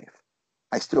 2005.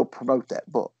 I still promote that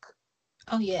book.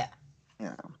 oh yeah.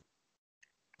 Yeah.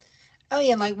 Oh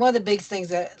yeah, and like one of the big things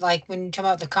that like when you talk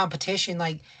about the competition,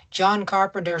 like John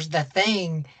Carpenter's The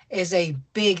Thing is a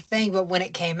big thing, but when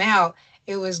it came out,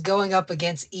 it was going up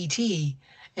against E.T.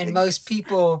 and most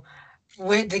people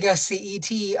went to go see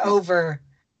E.T. Yeah. over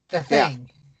The Yeah.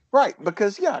 Thing. Right,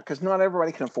 because not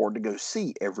everybody can afford to go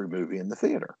see every movie in the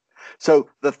theater. So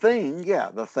the thing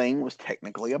was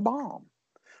technically a bomb.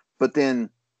 But then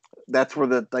that's where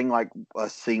the thing like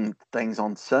us seeing things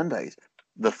on Sundays.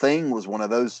 The Thing was one of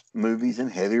those movies in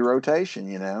heavy rotation.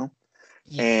 Yeah.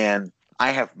 And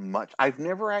I've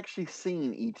never actually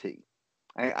seen E.T.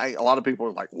 A lot of people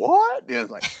are like, what?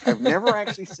 It's like, I've never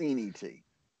actually seen E.T.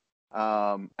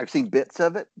 I've seen bits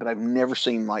of it, but I've never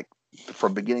seen like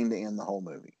from beginning to end the whole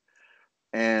movie.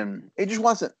 And it just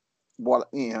wasn't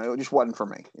it just wasn't for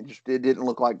me. It didn't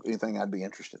look like anything I'd be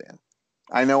interested in.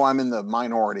 I know I'm in the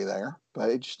minority there, but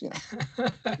it just.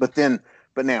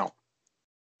 But now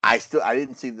I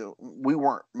didn't see we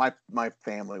weren't, my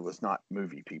family was not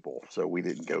movie people, so we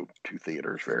didn't go to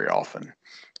theaters very often.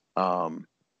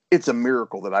 It's a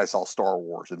miracle that I saw Star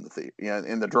Wars in the theater,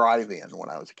 in the drive-in when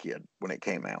I was a kid, when it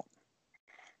came out.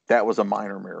 That was a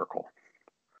minor miracle.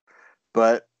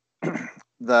 But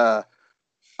the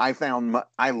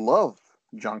I love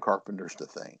John Carpenter's The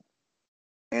Thing,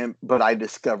 but I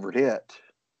discovered it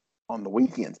on the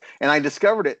weekends, and I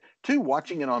discovered it too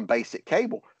watching it on basic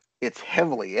cable. It's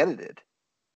heavily edited,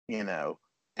 you know.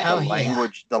 Oh yeah.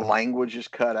 The language is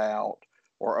cut out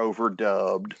or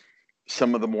overdubbed.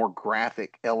 Some of the more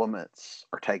graphic elements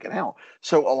are taken out.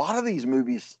 So a lot of these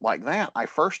movies like that, I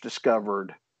first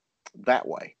discovered that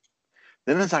way.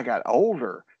 Then as I got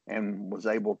older and was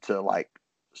able to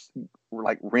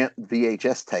rent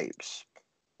VHS tapes,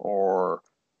 or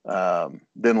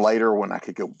then later when I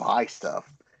could go buy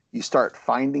stuff, you start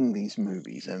finding these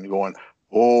movies and going,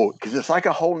 oh, because it's like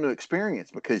a whole new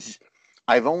experience, because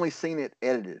I've only seen it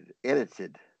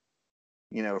edited,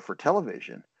 for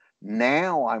television.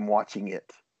 Now I'm watching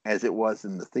it as it was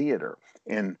in the theater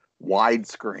in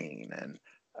widescreen, and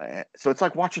so it's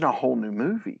like watching a whole new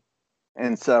movie.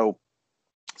 And so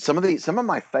some of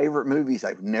my favorite movies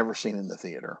I've never seen in the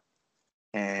theater,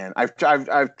 and I've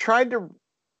tried to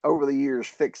over the years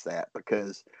fix that,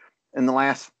 because in the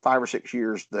last 5 or 6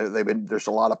 years there's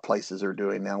a lot of places are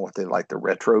doing now what they like the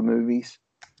retro movies.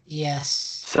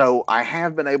 Yes. So I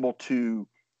have been able to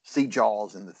see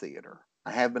Jaws in the theater.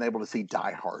 I have been able to see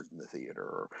Die Hard in the theater,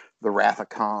 or The Wrath of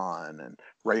Khan, and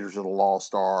Raiders of the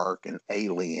Lost Ark, and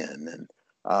Alien,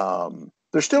 and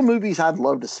there's still movies I'd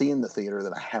love to see in the theater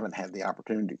that I haven't had the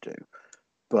opportunity to.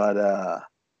 But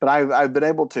I've been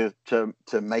able to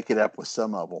make it up with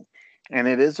some of them, and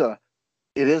it is a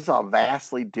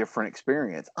vastly different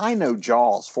experience. I know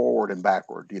Jaws forward and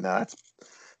backward, it's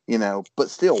but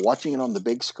still watching it on the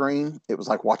big screen, it was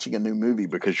like watching a new movie,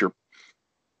 because you're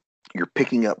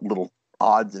picking up little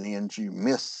odds and ends you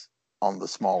miss on the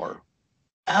smaller.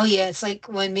 Oh yeah, it's like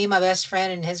when me and my best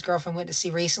friend and his girlfriend went to see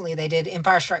recently, they did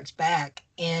Empire Strikes Back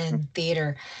in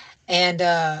theater. And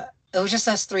it was just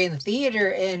us three in the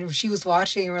theater, and she was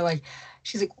watching and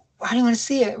she's like, why do you want to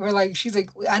see it? She's like,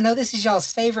 I know this is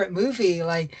y'all's favorite movie.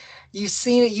 Like, you've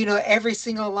seen it, you know every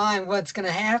single line, what's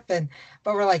gonna happen.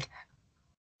 But we're like,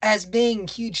 as being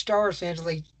huge Star Wars fans,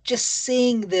 like just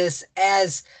seeing this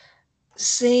as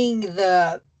seeing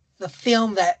the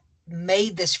film that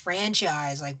made this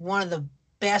franchise like one of the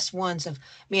best ones of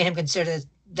me and him consider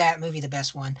that movie the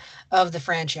best one of the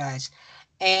franchise.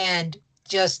 And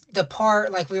just the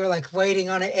part, like we were like waiting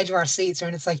on the edge of our seats,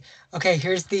 and it's like, okay,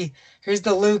 here's the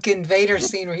Luke and Vader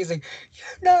scene where he's like,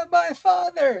 you're not my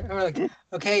father, and we're like,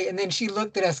 okay. And then she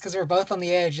looked at us because we are both on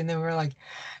the edge, and then we are like,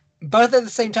 both at the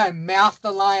same time mouth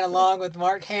the line along with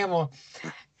Mark Hamill,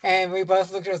 and we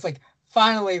both looked at us like,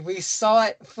 finally, we saw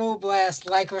it full blast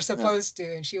like we're Yeah. supposed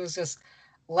to. And she was just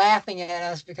laughing at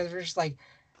us because we're just like,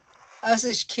 us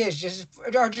as kids just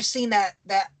seeing that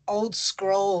old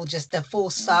scroll, just the full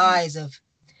size of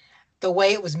the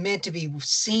way it was meant to be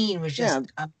seen was Yeah,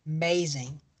 just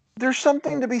amazing. there's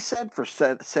something to be said for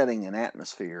setting an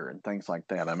atmosphere and things like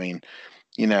that. I mean,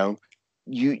 you know,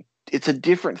 you it's a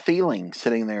different feeling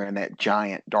sitting there in that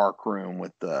giant dark room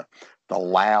with the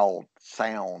loud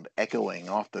sound echoing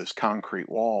off those concrete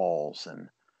walls, and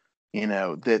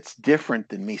that's different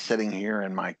than me sitting here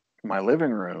in my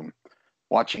living room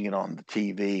watching it on the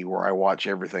TV where I watch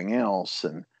everything else.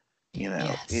 And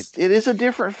Yes. it is a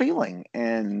different feeling.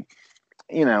 And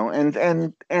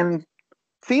and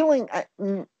feeling,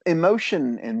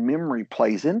 emotion and memory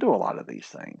plays into a lot of these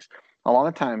things. A lot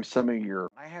of times,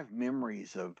 I have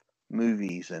memories of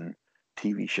movies and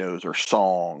TV shows or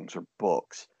songs or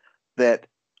books that,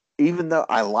 even though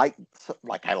I like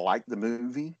the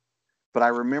movie, but I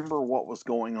remember what was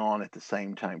going on at the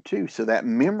same time too. So that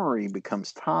memory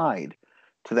becomes tied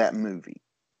to that movie.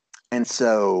 And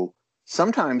so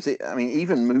sometimes,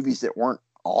 even movies that weren't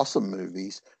awesome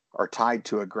movies are tied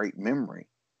to a great memory,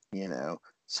 you know.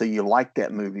 So you like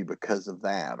that movie because of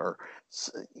that, or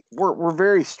we're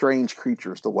very strange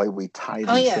creatures the way we tie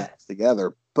Oh these yeah. things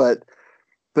together. But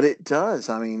it does.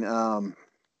 Yeah, I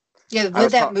with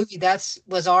was that talking. movie, that's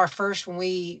was our first when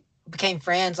we became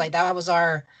friends. Like that was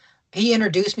our. He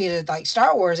introduced me to like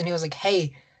Star Wars, and he was like,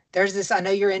 "Hey, there's this. I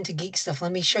know you're into geek stuff.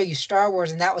 Let me show you Star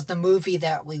Wars." And that was the movie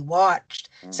that we watched.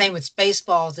 Same with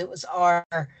Spaceballs. It was our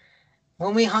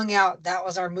when we hung out. That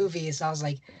was our movie. So I was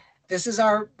like, "This is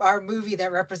our movie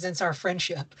that represents our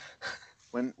friendship."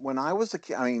 When I was a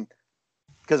kid,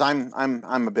 because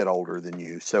I'm a bit older than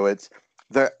you, so it's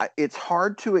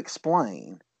hard to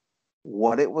explain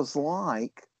what it was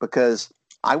like, because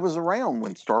I was around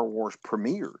when Star Wars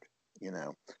premiered.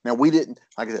 Now we didn't,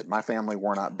 like I said, my family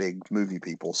were not big movie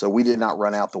people, so we did not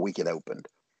run out the week it opened.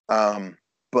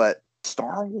 But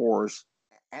Star Wars,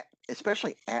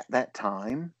 especially at that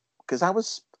time, because I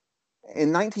was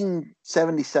in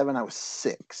 1977, I was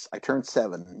 6. I turned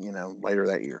 7, later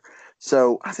that year.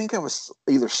 So I think I was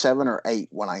either 7 or 8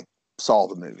 when I saw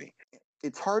the movie.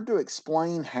 It's hard to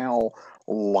explain how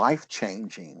life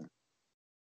changing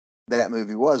that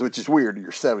movie was, which is weird.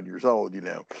 You're 7 years old,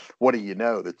 what do you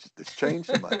know that's changed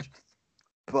so much?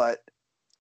 But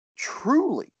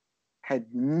truly had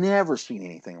never seen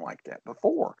anything like that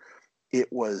before.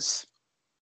 It was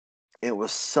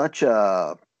such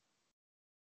an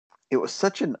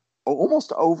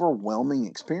almost overwhelming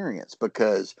experience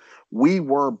because we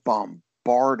were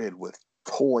bombarded with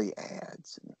toy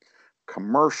ads and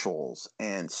commercials,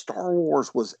 and Star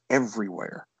Wars was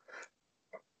everywhere.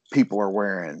 People are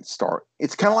wearing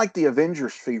it's kind of like the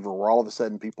Avengers fever, where all of a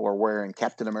sudden people are wearing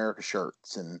Captain America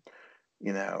shirts, and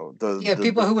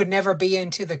people who would never be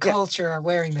into the culture are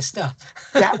wearing the stuff.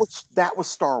 that was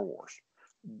Star Wars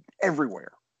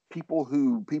everywhere. People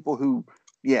who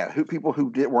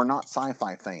were not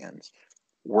sci-fi fans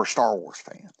were Star Wars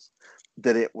fans.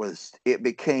 That it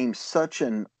became such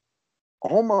an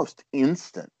almost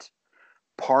instant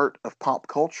part of pop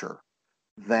culture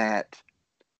that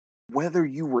whether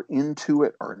you were into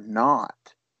it or not,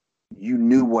 you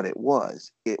knew what it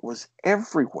was. It was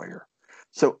everywhere.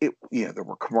 So there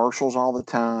were commercials all the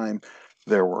time.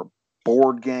 There were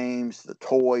board games. The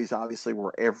toys obviously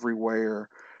were everywhere.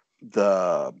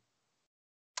 The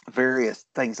various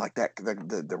things like that.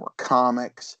 There were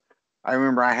comics. I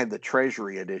remember I had the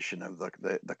Treasury edition of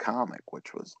the comic,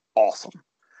 which was awesome,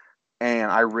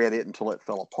 and I read it until it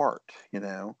fell apart.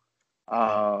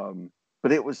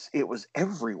 But it was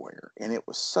everywhere, and it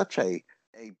was such a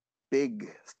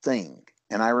big thing.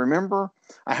 And I remember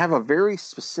I have a very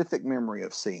specific memory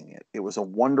of seeing it. It was a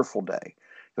wonderful day.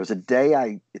 It was a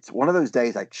day it's one of those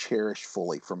days I cherish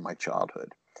fully from my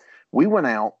childhood. We went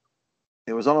out.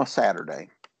 It was on a Saturday.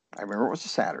 I remember it was a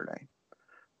Saturday.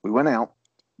 We went out.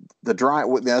 This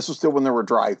was still when there were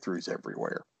drive-throughs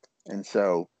everywhere. And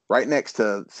so right next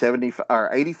to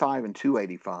 85 and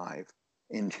 285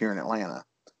 here in Atlanta,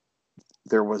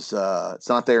 there was it's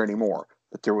not there anymore,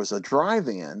 but there was a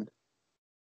drive-in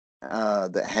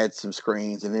that had some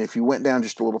screens, and then if you went down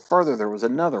just a little further, there was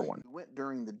another one. We went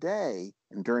during the day,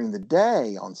 and during the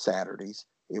day on Saturdays,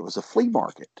 it was a flea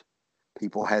market.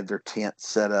 People had their tents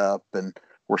set up and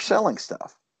were selling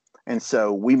stuff. And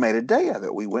so we made a day of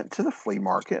it. We went to the flea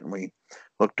market and we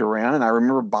looked around, and I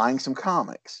remember buying some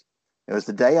comics. It was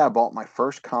the day I bought my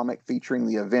first comic featuring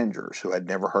the Avengers, who I'd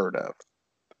never heard of.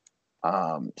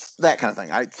 That kind of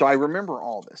thing. So I remember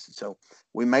all this. So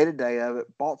we made a day of it,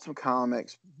 bought some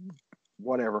comics,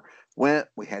 whatever. We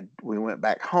went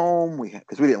back home.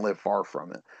 Because we didn't live far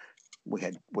from it. We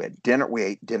had dinner. We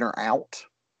ate dinner out,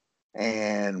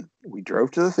 and we drove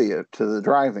to the theater, to the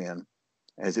drive-in,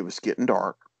 as it was getting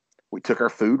dark. We took our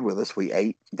food with us. We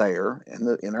ate there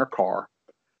in our car,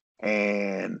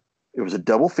 and it was a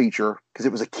double feature because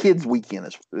it was a kids'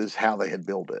 weekend. Is how they had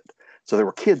built it. So there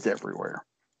were kids everywhere.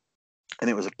 And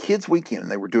it was a kids' weekend,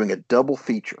 and they were doing a double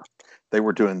feature. They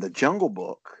were doing The Jungle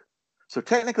Book. So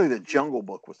technically, The Jungle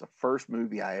Book was the first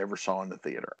movie I ever saw in the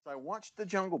theater. So I watched The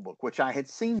Jungle Book, which I had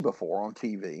seen before on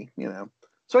TV,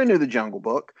 So I knew The Jungle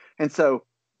Book. And so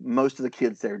most of the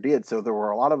kids there did. So there were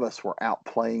a lot of us were out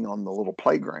playing on the little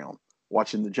playground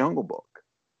watching The Jungle Book.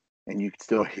 And you could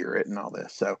still hear it and all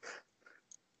this. So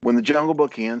when The Jungle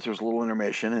Book ends, there's a little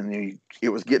intermission, and it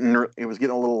was getting a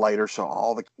little later.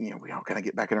 So we all kind of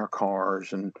get back in our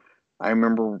cars, and I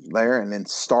remember there. And then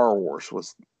Star Wars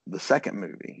was the second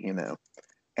movie,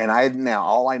 and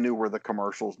all I knew were the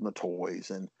commercials and the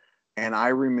toys, and I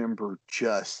remember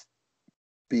just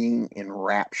being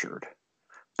enraptured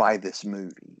by this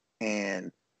movie.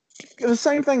 And the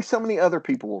same thing so many other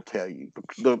people will tell you.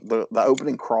 The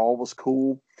opening crawl was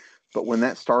cool, but when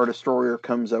that Star Destroyer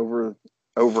comes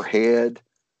overhead,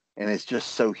 and it's just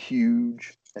so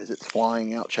huge as it's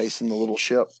flying out chasing the little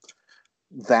ship,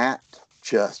 that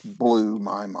just blew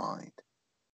my mind.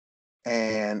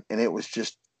 And it was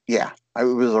just, it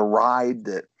was a ride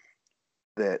that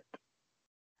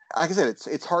like I said,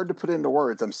 it's hard to put into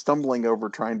words. I'm stumbling over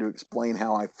trying to explain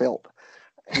how I felt,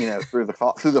 through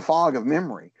the fog of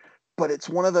memory. But it's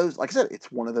one of those, like I said,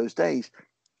 it's one of those days.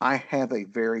 I have a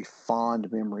very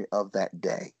fond memory of that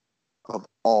day, of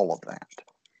all of that.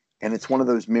 And it's one of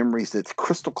those memories that's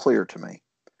crystal clear to me.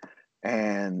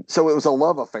 And so it was a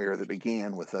love affair that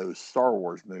began with those Star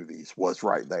Wars movies, was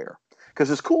right there. Because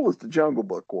as cool as The Jungle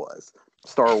Book was,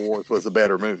 Star Wars was a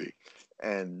better movie.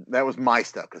 and that was my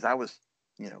stuff because I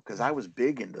was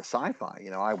big into sci-fi.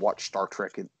 I watched Star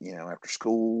Trek, after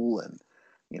school and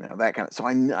that kind of. So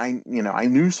I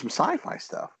knew some sci-fi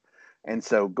stuff, and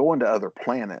so going to other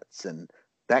planets and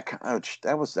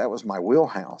that was my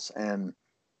wheelhouse. And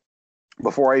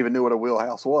before I even knew what a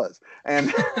wheelhouse was,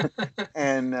 and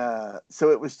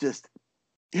so it was just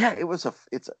yeah, it was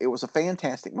a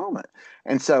fantastic moment,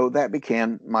 and so that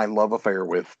began my love affair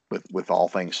with all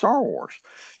things Star Wars.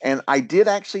 And I did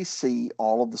actually see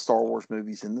all of the Star Wars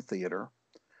movies in the theater.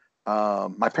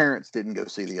 My parents didn't go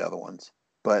see the other ones,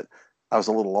 but I was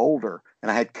a little older, and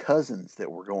I had cousins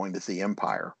that were going to see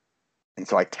Empire, and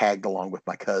so I tagged along with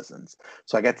my cousins.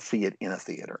 So I got to see it in a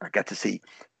theater. I got to see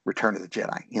Return of the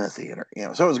Jedi in a theater.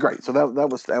 So it was great. So that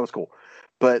was cool,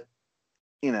 but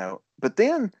but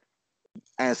then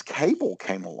as cable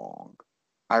came along,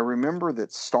 I remember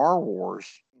that Star Wars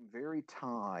very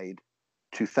tied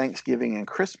to Thanksgiving and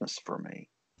Christmas for me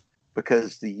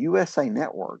because the USA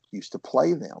Network used to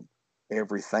play them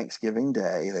every Thanksgiving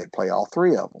Day. They'd play all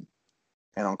three of them.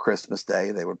 And on Christmas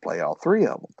Day, they would play all three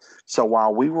of them. So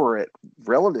while we were at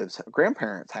relatives,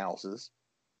 grandparents' houses,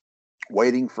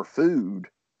 waiting for food,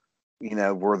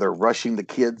 where they're rushing the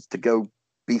kids to go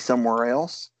be somewhere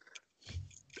else,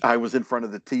 I was in front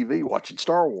of the TV watching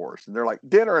Star Wars, and they're like,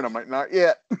 dinner, and I'm like, not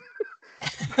yet.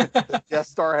 The Death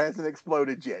Star hasn't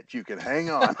exploded yet. You can hang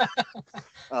on.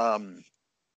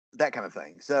 That kind of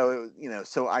thing. So,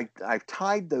 so I've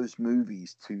tied those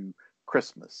movies to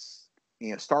Christmas.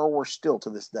 Star Wars still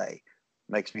to this day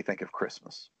makes me think of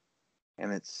Christmas,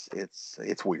 and it's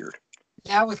weird.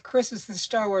 Now with Christmas and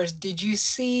Star Wars, did you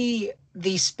see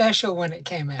the special when it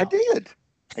came I out? did.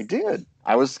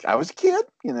 I was a kid,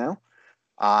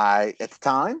 at the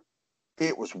time,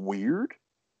 it was weird,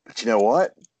 but you know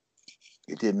what?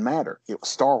 It didn't matter. It was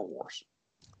Star Wars,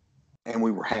 and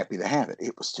we were happy to have it.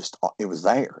 It was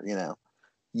there,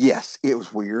 Yes, it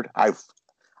was weird.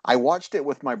 I watched it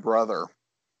with my brother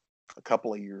a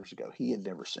couple of years ago. He had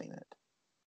never seen it,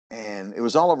 and it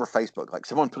was all over Facebook. Like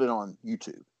someone put it on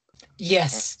YouTube.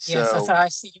 Yes, yes, that's how I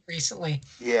see it recently.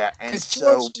 Yeah, and Because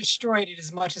so George destroyed it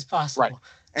as much as possible. right,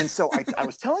 and so I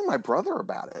was telling my brother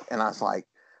about it, and I was like,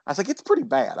 it's pretty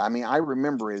bad. I mean, I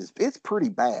remember it's pretty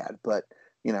bad, but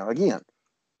again,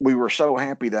 we were so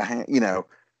happy to have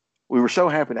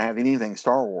anything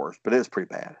Star Wars, but it was pretty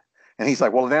bad. And he's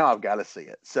like, well, now I've got to see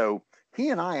it. So he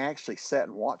and I actually sat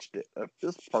and watched it.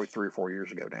 This was probably 3 or 4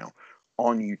 years ago now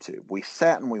on YouTube. We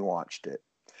sat and we watched it.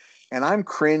 And I'm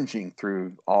cringing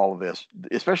through all of this,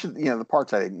 especially, the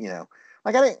parts I didn't,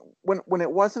 like I didn't, when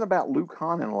it wasn't about Luke,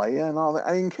 Han, and Leia and all that,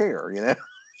 I didn't care.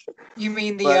 You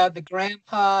mean But the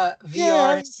Grandpa yeah,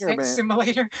 I VR didn't care, sex man.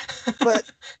 simulator?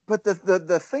 But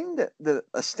the thing that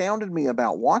astounded me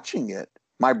about watching it,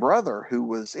 my brother, who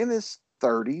was in his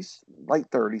 30s, late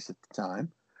 30s at the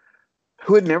time,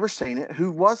 who had never seen it,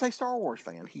 who was a Star Wars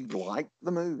fan, he liked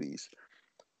the movies.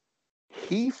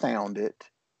 He found it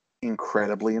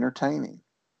incredibly entertaining.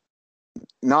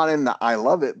 Not in the I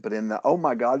love it, but in the oh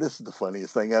my God, this is the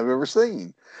funniest thing I've ever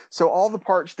seen. So all the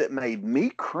parts that made me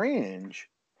cringe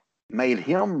made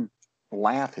him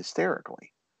laugh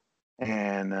hysterically.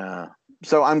 And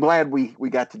so I'm glad we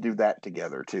got to do that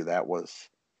together too. That was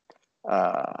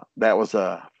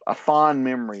a fond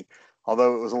memory,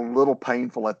 although it was a little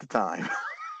painful at the time.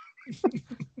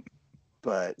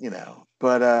 But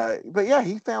but yeah,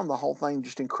 he found the whole thing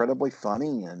just incredibly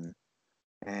funny, and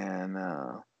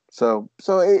so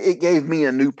it gave me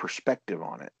a new perspective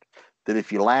on it. That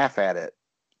if you laugh at it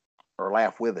or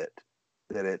laugh with it,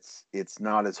 that it's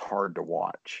not as hard to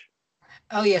watch.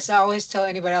 Oh yes, I always tell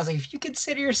anybody else, like, if you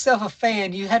consider yourself a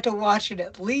fan, you have to watch it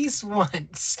at least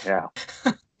once. Yeah,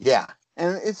 yeah,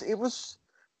 and it was,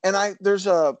 and I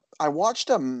watched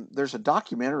there's a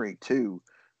documentary too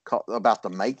about the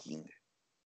making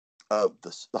of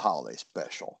the holiday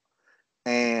special,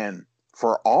 and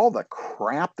for all the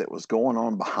crap that was going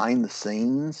on behind the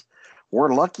scenes,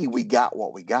 we're lucky we got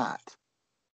what we got.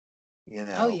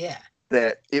 Oh yeah.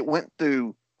 That it went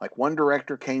through, like, one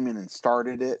director came in and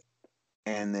started it,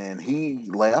 and then he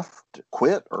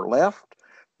quit or left.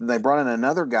 Then they brought in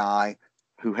another guy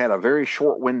who had a very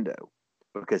short window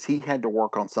because he had to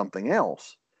work on something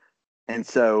else. And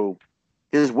so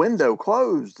his window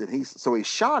closed, and he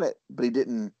shot it, but he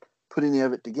didn't put any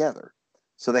of it together.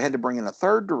 So they had to bring in a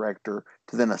third director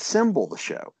to then assemble the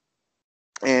show.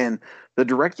 And the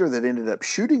director that ended up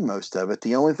shooting most of it,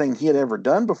 the only thing he had ever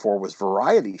done before was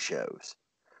variety shows.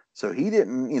 So he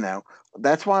didn't,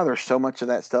 that's why there's so much of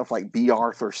that stuff like B.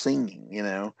 Arthur singing,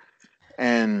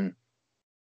 and,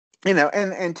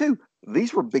 and two,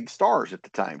 these were big stars at the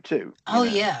time too. Oh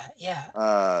yeah, yeah.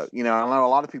 I know a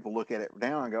lot of people look at it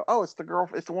now and go, "Oh, it's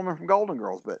it's the woman from Golden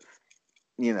Girls," but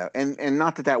and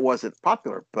not that wasn't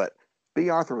popular, but B.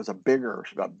 Arthur was a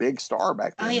big star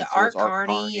back Oh then, yeah, and so was Art Art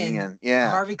Carney Carney, and and yeah,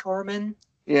 Harvey Korman.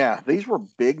 yeah, these were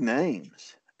big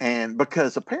names, and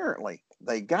because apparently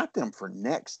they got them for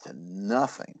next to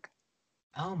nothing,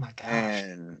 Oh my gosh.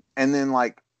 and then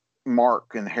like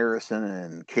Mark and Harrison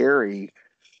and Carrie,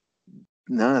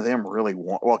 none of them really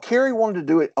want. Well, Carrie wanted to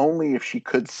do it only if she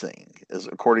could sing, as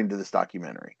according to this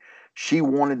documentary. She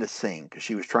wanted to sing because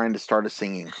she was trying to start a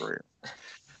singing career.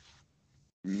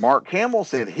 Mark Hamill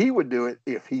said he would do it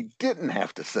if he didn't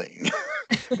have to sing,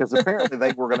 because apparently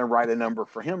they were going to write a number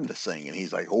for him to sing, and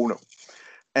he's like, "Oh no."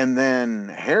 And then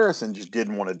Harrison just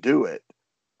didn't want to do it,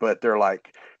 but they're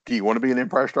like, "Do you want to be in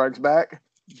Empire Strikes Back?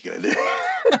 You gotta do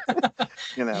it."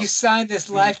 You signed this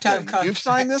lifetime Yeah, you've contract.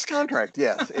 signed this contract.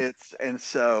 Yes, it's and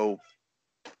so,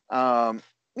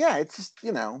 yeah, it's just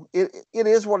it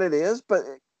is what it is. But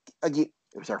again,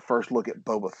 it was our first look at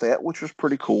Boba Fett, which was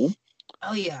pretty cool.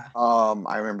 Oh yeah.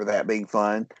 I remember that being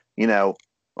fun.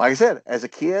 Like I said, as a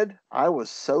kid, I was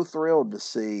so thrilled to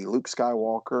see Luke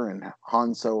Skywalker and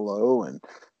Han Solo and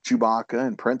Chewbacca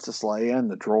and Princess Leia and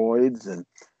the droids, and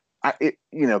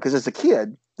because as a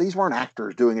kid, these weren't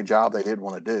actors doing a job they didn't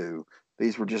want to do.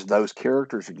 These were just those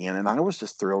characters again, and I was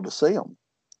just thrilled to see them.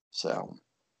 So,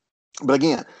 but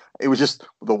again, it was just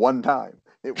the one time.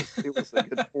 It was a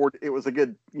good 40, it was a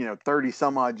good 30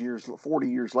 some odd years, 40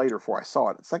 years later before I saw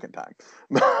it the second time.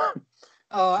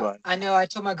 Oh, But I know. I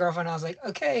told my girlfriend, I was like,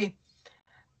 okay,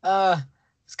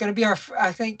 it's gonna be I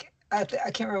think I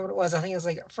can't remember what it was. I think it was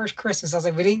like our first Christmas. I was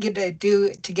like, we didn't get to do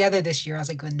it together this year. I was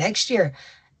like, well, next year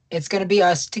it's gonna be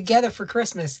us together for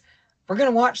Christmas. We're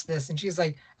gonna watch this. And she's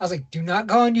like, I was like, do not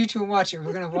go on YouTube and watch it.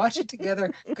 We're gonna watch it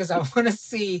together because I want to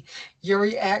see your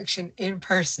reaction in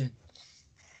person.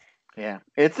 yeah,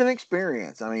 it's an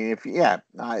experience. I mean, if yeah,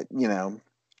 I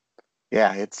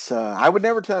yeah, it's I would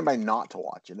never tell anybody not to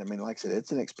watch it. I mean, like I said,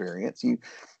 it's an experience.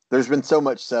 There's been so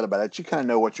much said about it. You kind of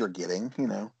know what you're getting.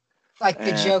 Like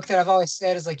the And joke that I've always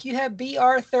said is like, you have B.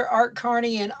 Arthur, Art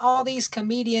Carney, and all these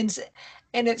comedians,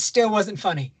 and it still wasn't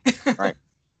funny. right,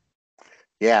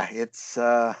 yeah, it's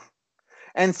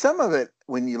and some of it,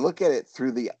 when you look at it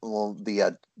through the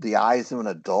eyes of an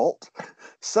adult,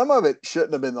 some of it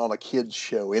shouldn't have been on a kids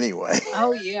show anyway.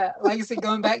 Oh yeah, like I said,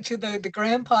 going back to the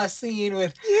grandpa scene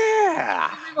with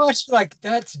Yeah, pretty much like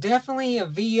that's definitely a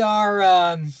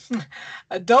VR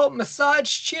adult massage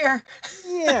chair.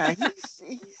 yeah,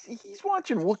 he's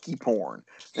watching Wookiee porn.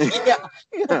 Yeah.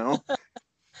 you know,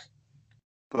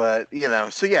 but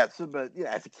so yeah, but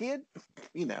yeah, as a kid,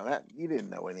 that you didn't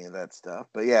know any of that stuff.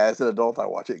 But yeah, as an adult, I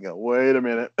watch it and go, wait a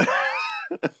minute.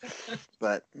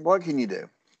 But what can you do?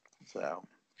 So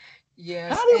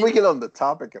Yes, how did we and get on the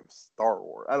topic of Star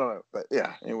Wars? I don't know, but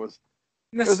yeah, it was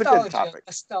a good nostalgia, topic.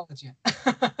 nostalgia.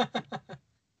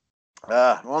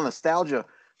 Well, nostalgia.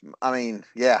 I mean,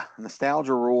 yeah,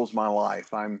 nostalgia rules my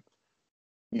life.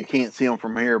 You can't see them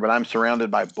from here, but I'm surrounded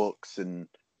by books and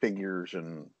figures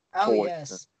and Oh toys.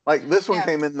 yes. Like this one Yeah,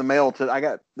 came in the mail today. I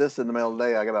got this in the mail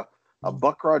today. I got a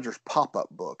Buck Rogers pop-up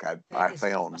book that I is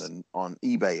found awesome. on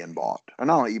eBay and bought. Or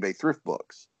not on eBay, thrift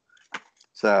books.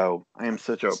 So I am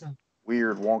such a So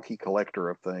weird, wonky collector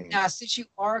of now, things. since you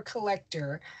are a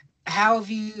collector, how have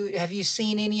you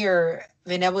seen any or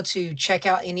been able to check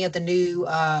out any of the new?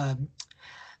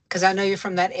 Because I know you're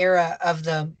from that era of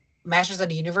the Masters of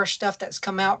the Universe stuff that's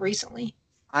come out recently.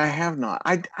 I have not.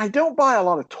 I don't buy a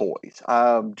lot of toys,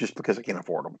 just because I can't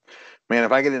afford them. Man,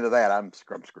 if I get into that, I'm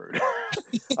screwed.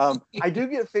 I do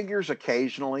get figures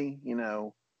occasionally.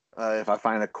 If I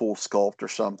find a cool sculpt or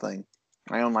something.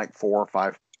 I own like 4 or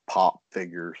 5 pop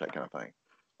figures, that kind of thing.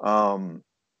 Um,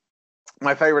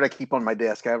 my favorite I keep on my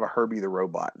desk. I have a Herbie the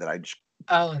Robot that I just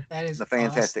Oh, that is the awesome.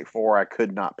 Fantastic Four. I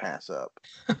could not pass up.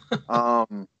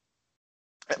 Um,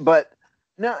 but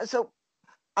no, so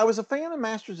I was a fan of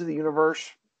Masters of the Universe,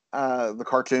 the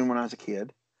cartoon when I was a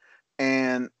kid,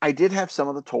 and I did have some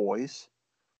of the toys.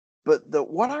 But the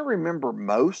what I remember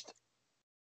most,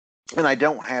 and I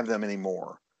don't have them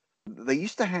anymore. They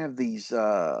used to have these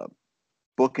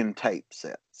book and tape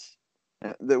sets,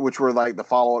 which were like the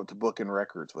follow up to Book and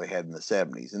Records they had in the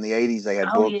 '70s. In the '80s, they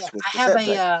had Oh yeah, books with I have cassette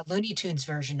a tape. Looney Tunes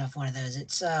version of one of those.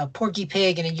 It's Porky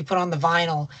Pig, and then you put on the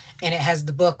vinyl, and it has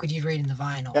the book with you reading the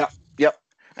vinyl. Yep, yep.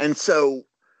 And so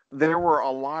there were a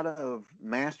lot of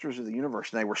Masters of the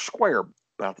Universe, and they were square,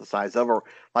 about the size of, or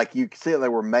like you could see they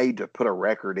were made to put a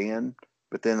record in,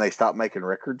 but then they stopped making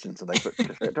records, and so they put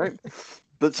cassette tape.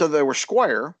 But so they were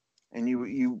square,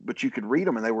 and but you could read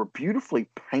them, and they were beautifully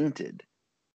painted.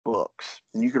 books,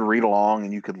 and you could read along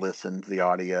and you could listen to the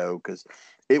audio because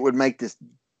it would make this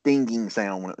dinging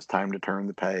sound when it was time to turn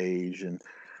the page. And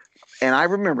I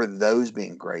remember those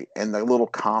being great, and the little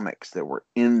comics that were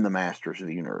in the Masters of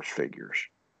the Universe figures.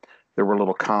 There were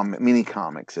little mini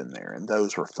comics in there, and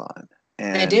those were fun. They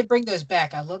And did bring those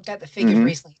back. I looked at the figures mhm,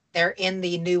 recently. They're in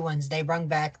the new ones. They brought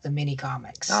back the mini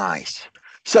comics. nice.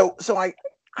 So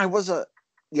I was a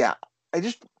yeah. I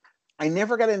just I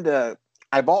never got into.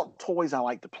 I bought toys I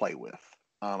like to play with.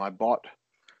 I bought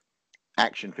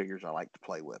action figures I like to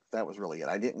play with. That was really it.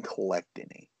 I didn't collect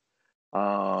any.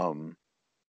 Um,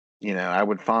 I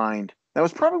would find that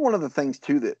was probably one of the things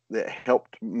too that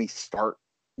helped me start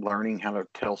learning how to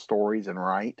tell stories and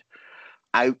write.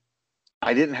 I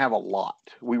I didn't have a lot.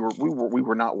 We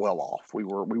were not well off. We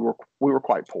were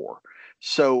quite poor.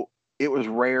 So it was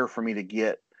rare for me to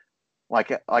get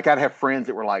like I'd have friends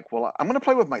that were like, "Well, I'm going to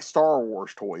play with my Star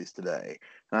Wars toys today,"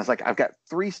 and I was like, "I've got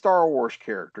 3 Star Wars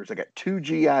characters. I got 2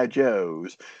 GI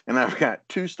Joes, and I've got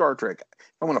 2 Star Trek. If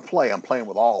I'm going to play, I'm playing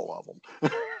with all of them,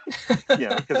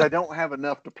 because I don't have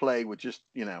enough to play with just.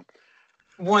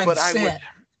 One But I would set.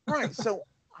 right. So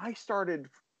I started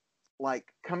like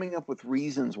coming up with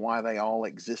reasons why they all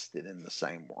existed in the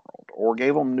same world, or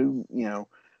gave them new.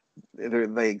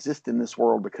 They exist in this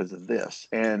world because of this.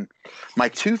 And my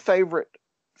 2 favorite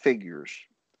figures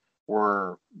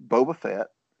were Boba Fett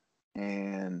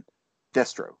and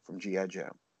Destro from GI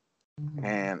Joe.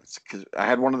 And because I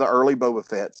had one of the early Boba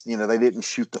Fett's, they didn't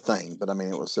shoot the thing, but I mean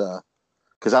it was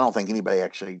because I don't think anybody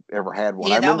actually ever had one.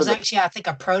 I Yeah, that remember was actually, I think,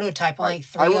 a prototype. right. Only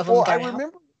three of them I got out.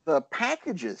 remember the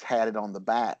packages had it on the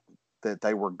back that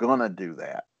they were gonna do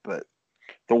that, but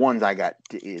the ones I got,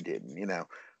 it didn't.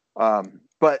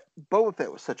 But Boba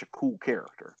Fett was such a cool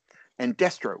character, and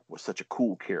Destro was such a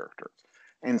cool character,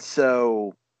 and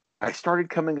so I started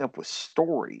coming up with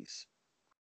stories.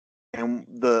 And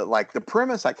the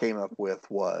premise I came up with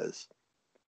was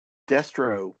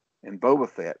Destro and Boba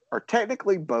Fett are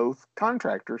technically both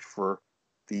contractors for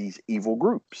these evil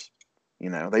groups.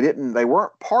 They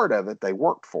weren't part of it; they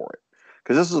worked for it.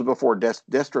 Because this was before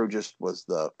Destro just was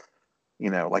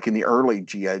like in the early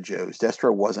GI Joes,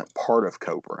 Destro wasn't part of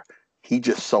Cobra. He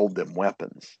just sold them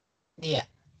weapons. Yeah.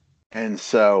 And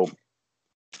so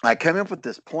I came up with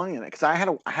this plan because I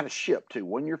had a ship too.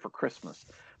 One year for Christmas,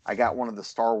 I got one of the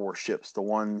Star Wars ships, the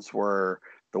ones where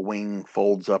the wing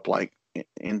folds up like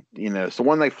it's the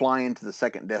one they fly into the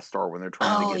second Death Star when they're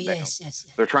trying to Oh, get down. yes, yes.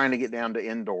 They're trying to get down to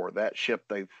Endor. That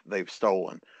ship they've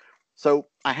stolen. So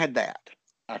I had that.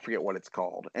 I forget what it's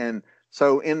called. And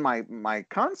so in my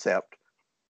concept,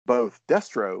 both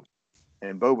Destro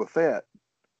and Boba Fett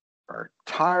are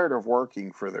tired of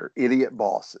working for their idiot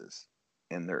bosses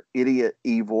and their idiot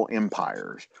evil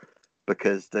empires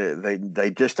because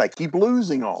they keep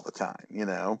losing all the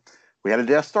time. We had a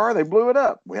Death Star, they blew it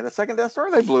up. We had a second Death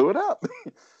Star, they blew it up.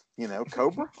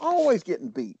 Cobra always getting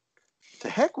beat. To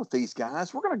heck with these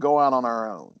guys, we're going to go out on our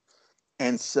own.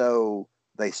 And so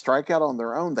they strike out on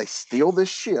their own. They steal this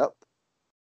ship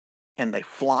and they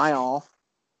fly off,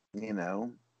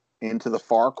 into the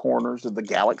far corners of the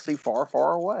galaxy, far,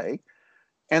 far away,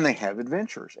 and they have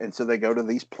adventures. And so they go to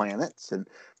these planets, and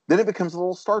then it becomes a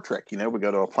little Star Trek. We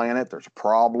go to a planet, there's a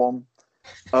problem,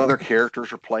 other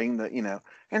characters are playing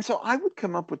and so I would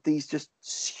come up with these just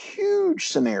huge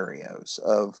scenarios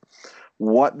of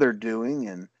what they're doing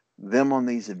and them on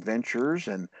these adventures,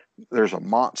 and there's a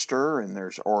monster,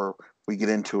 or we get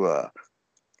into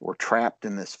we're trapped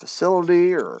in this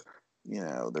facility, or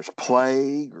there's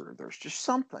plague, or there's just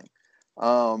something.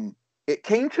 It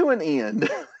came to an end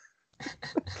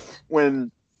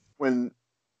when when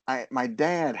my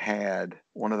dad had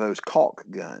one of those caulk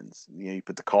guns. You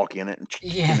put the caulk in it, and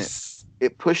Yes.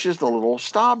 it pushes the little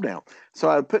stop down. So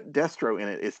I put Destro in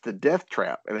it. It's the death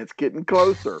trap, and it's getting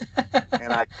closer.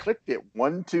 And I clicked it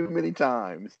one too many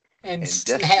times, And and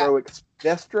snap.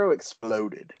 Destro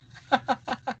exploded.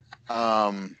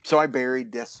 So I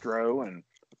buried Destro and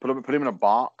put him in a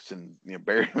box and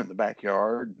buried him in the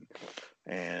backyard.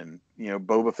 And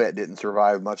Boba Fett didn't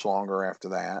survive much longer after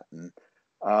that.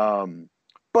 And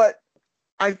but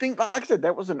I think, like I said,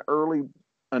 that was an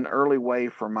early way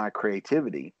for my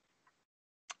creativity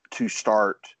to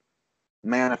start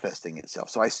manifesting itself.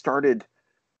 So I started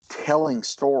telling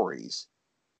stories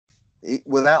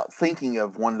without thinking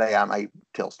of one day I might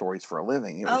tell stories for a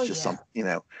living. It was just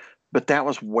Yeah. but that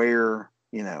was where,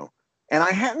 and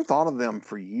I hadn't thought of them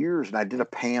for years. And I did a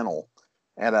panel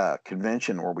at a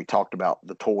convention where we talked about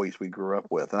the toys we grew up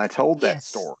with. And I told that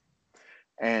story.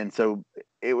 And so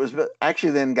it was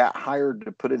actually then got hired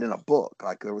to put it in a book.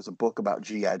 Like there was a book about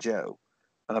GI Joe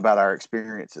and about our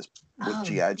experiences with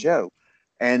GI Joe.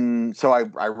 And so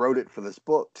I wrote it for this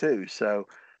book too. So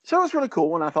it was really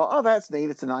cool. And I thought, oh, that's neat.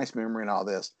 It's a nice memory and all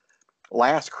this.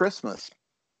 Last Christmas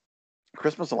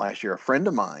of last year, a friend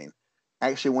of mine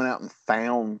actually went out and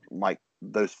found like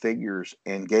those figures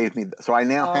and gave me. So I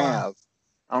now Oh, have.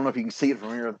 I don't know if you can see it from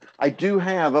here. I do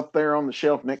have up there on the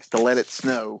shelf next to Let It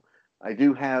Snow. I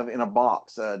do have in a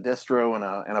box Destro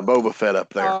and a Boba Fett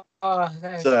up there.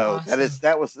 that is So awesome.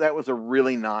 that was a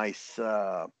really nice,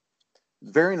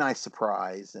 very nice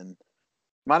surprise, and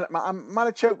might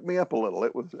have choked me up a little.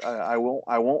 It was I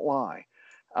won't lie.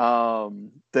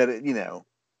 That it,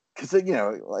 because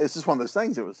it's just one of those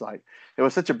things. It was like it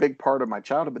was such a big part of my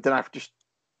childhood, but then I just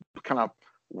kind of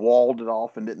walled it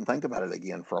off and didn't think about it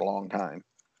again for a long time.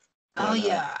 Oh But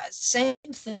yeah, same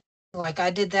thing. Like I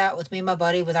did that with me and my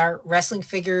buddy with our wrestling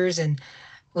figures, and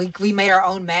we made our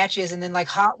own matches. And then like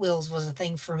Hot Wheels was a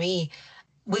thing for me.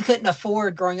 We couldn't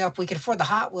afford growing up. We could afford the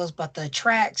Hot Wheels, but the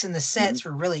tracks and the mhm, sets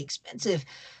were really expensive.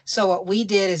 So what we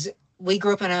did is we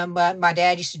grew up in a. My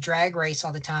dad used to drag race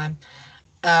all the time,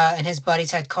 and his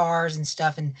buddies had cars and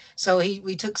stuff. And so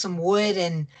we took some wood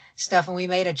and stuff, and we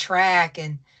made a track.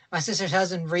 And my sister's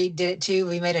husband Reed did it too.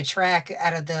 We made a track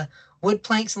out of the wood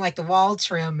planks and like the wall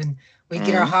trim, and we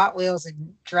get our mhm, Hot Wheels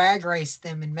and drag race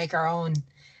them and make our own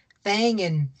thing.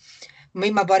 And me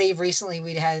and my buddy recently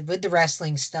we had with the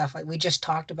wrestling stuff. Like we just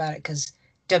talked about it because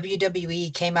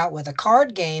WWE came out with a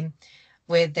card game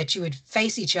with that you would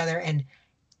face each other. And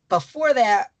before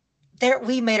that, there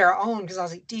we made our own because I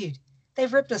was like, dude,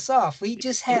 they've ripped us off. We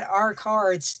just had our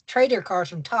cards, trader cards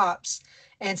from Tops,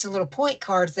 and some little point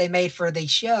cards they made for the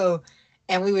show,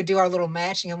 and we would do our little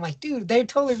matching. I'm like, dude, they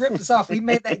totally ripped us off. We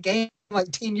made that game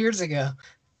like 10 years ago.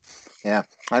 yeah.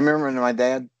 I remember when my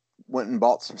dad went and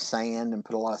bought some sand and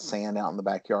put a lot of sand out in the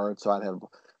backyard, so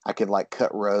I could like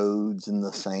cut roads in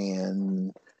the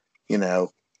sand. You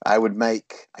know, I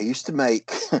used to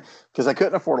make because I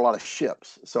couldn't afford a lot of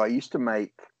ships, so I used to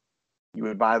make. You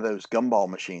would buy those gumball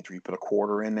machines where you put a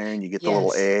quarter in there and you get the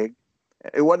little Yes. egg.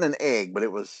 It wasn't an egg, but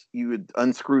it was. You would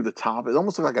unscrew the top. It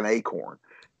almost looked like an acorn.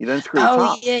 You'd unscrew the Oh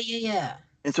top, yeah, yeah, yeah.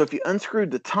 and so if you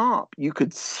unscrewed the top, you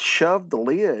could shove the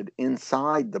lid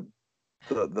inside the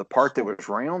part that Oh, was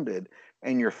rounded,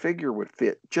 and your figure would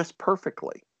fit just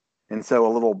perfectly. And so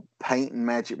a little paint and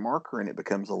magic marker, and it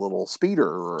becomes a little speeder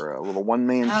or a little one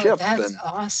man oh, ship. that's And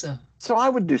awesome. so I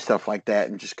would do stuff like that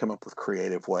and just come up with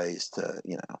creative ways to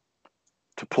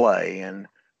to play. And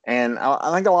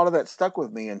I think a lot of that stuck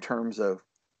with me in terms of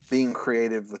being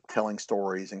creative with telling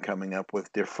stories and coming up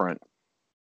with different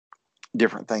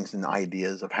things and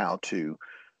ideas of how to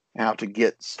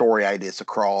get story ideas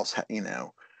across,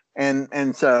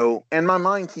 and so my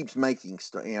mind keeps making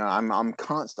stuff. I'm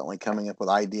constantly coming up with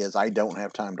ideas I don't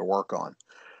have time to work on.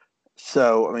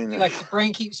 So I mean, Like the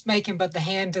brain keeps making, but the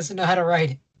hand doesn't know how to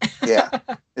write yeah,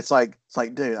 it. it's like,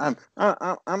 dude, I'm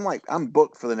like I'm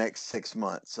booked for the next 6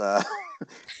 months.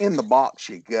 In the box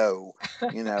you go.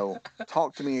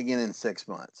 Talk to me again in 6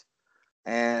 months.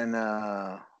 And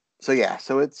so yeah,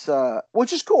 so it's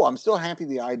which is cool. I'm still happy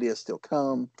the ideas still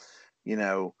come. You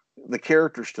know, the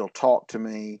characters still talk to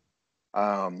me.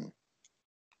 Um,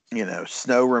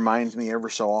 Snow reminds me ever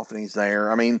so often he's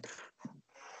there. I mean,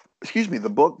 excuse me, the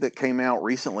book that came out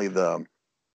recently, the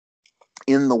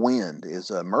In the Wind, is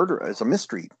a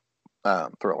mystery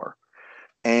thriller,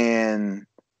 and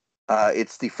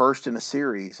it's the first in a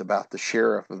series about the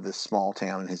sheriff of this small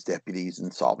town and his deputies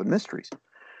and solving mysteries.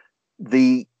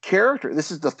 The character, this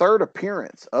is the third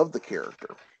appearance of the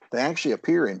character. They actually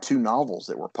appear in two novels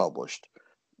that were published.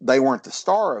 They weren't the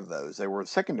star of those, they were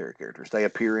secondary characters. They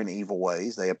appear in Evil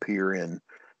Ways, they appear in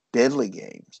Deadly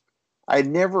Games. I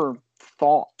never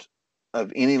thought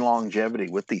of any longevity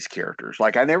with these characters.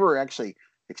 Like, I never actually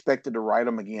expected to write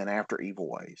them again after Evil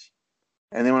Ways.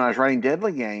 And then when I was writing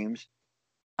Deadly Games,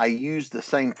 I used the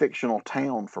same fictional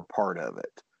town for part of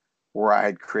it, where I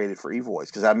had created for Evil Ways,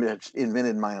 because I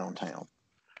invented my own town.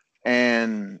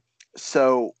 And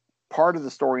so part of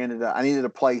the story ended up, I needed a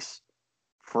place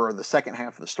for the second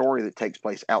half of the story that takes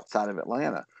place outside of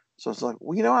Atlanta. So it's like,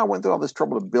 well, I went through all this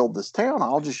trouble to build this town.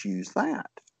 I'll just use that.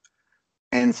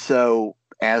 And so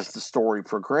as the story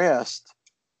progressed,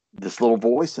 this little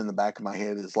voice in the back of my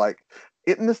head is like,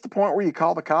 isn't this the point where you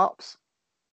call the cops?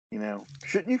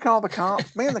 Shouldn't you call the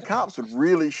cops? Man, the cops should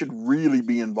really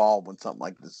be involved when something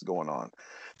like this is going on.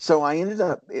 So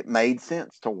it made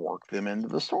sense to work them into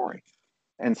the story.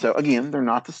 And so again, they're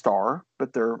not the star,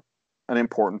 but they're an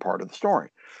important part of the story.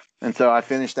 And so I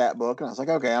finished that book and I was like,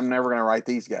 okay, I'm never going to write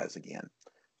these guys again.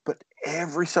 But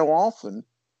every so often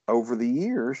over the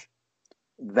years,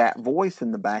 that voice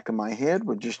in the back of my head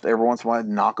would just every once in a while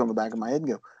knock on the back of my head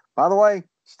and go, by the way,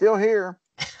 still here.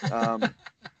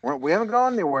 We haven't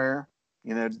gone anywhere.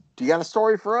 Do you got a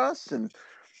story for us? And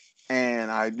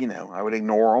I would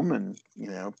ignore them and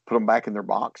put them back in their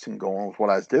box and go on with what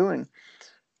I was doing.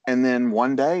 And then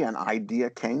one day, an idea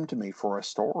came to me for a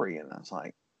story, and I was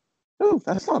like, "Ooh,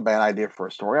 that's not a bad idea for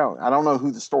a story." I don't know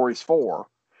who the story's for,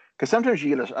 because sometimes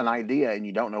you get an idea and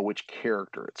you don't know which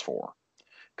character it's for.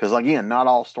 Because again, not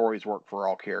all stories work for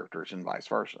all characters, and vice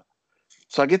versa.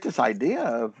 So I get this idea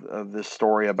of this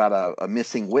story about a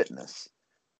missing witness.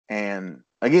 And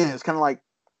again, it's kind of like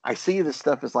I see this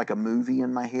stuff as like a movie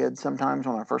in my head sometimes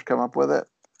when I first come up with it.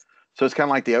 So it's kind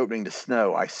of like the opening to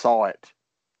Snow. I saw it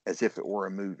as if it were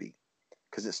a movie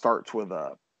because it starts with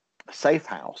a safe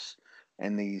house,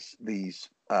 and these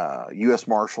U.S.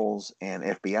 Marshals and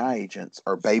FBI agents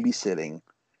are babysitting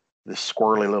this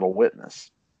squirrely little witness,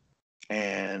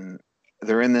 and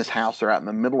they're in this house. They're out in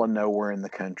the middle of nowhere in the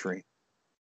country,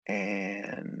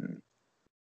 and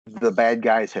the bad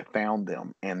guys have found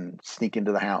them and sneak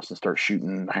into the house and start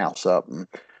shooting the house up and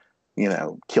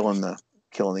killing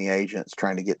the agents,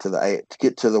 trying to get to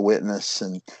the witness.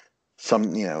 And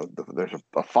there's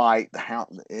a fight. The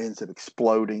house ends up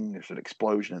exploding. There's an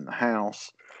explosion in the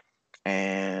house,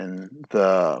 and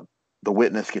the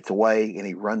witness gets away and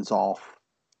he runs off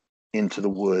into the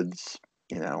woods.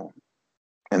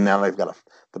 And now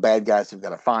the bad guys have got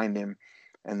to find him.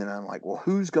 And then I'm like, well,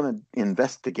 who's going to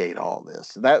investigate all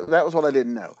this? That was what I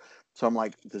didn't know. So I'm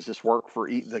like, does this work for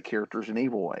the characters in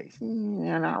Evil Ways?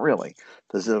 Yeah, not really.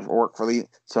 Does it work for the?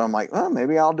 So I'm like, well,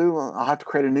 maybe I'll have to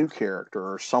create a new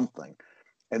character or something.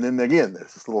 And then again,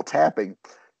 there's this little tapping.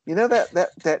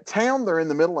 That town, they're in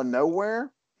the middle of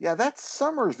nowhere. Yeah, that's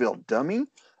Summersville, dummy.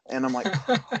 And I'm like,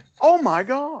 oh my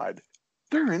God,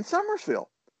 they're in Summersville.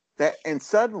 And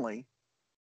suddenly,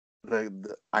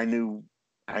 I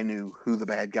knew who the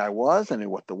bad guy was. I knew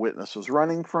what the witness was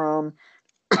running from.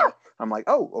 I'm like,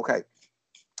 oh, okay.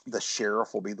 The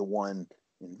sheriff will be the one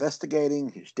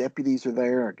investigating. His deputies are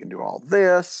there. I can do all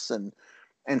this, and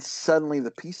suddenly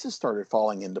the pieces started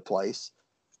falling into place,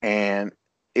 and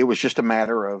it was just a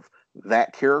matter of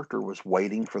that character was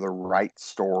waiting for the right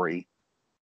story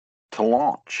to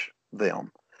launch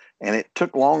them, and it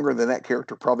took longer than that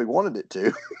character probably wanted it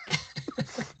to.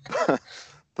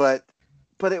 but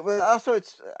it was also,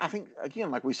 I think,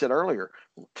 again, like we said earlier,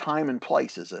 time and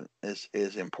place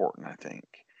is important. I think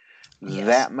Yes.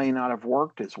 that may not have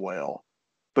worked as well,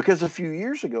 because a few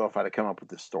years ago, if I'd have come up with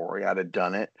this story, I'd have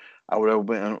done it. I would have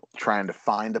been trying to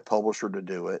find a publisher to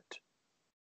do it,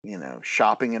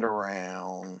 shopping it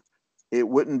around. It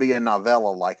wouldn't be a novella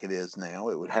like it is now.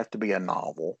 It would have to be a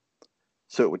novel.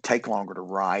 So it would take longer to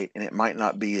write, and it might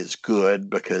not be as good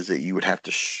because you would have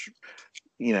to,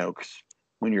 'cause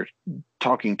when you're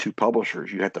talking to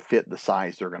publishers, you have to fit the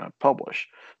size they're going to publish.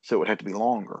 So it would have to be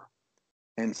longer.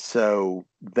 And so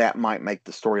that might make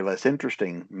the story less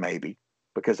interesting, maybe,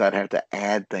 because I'd have to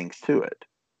add things to it.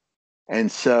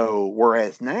 And so,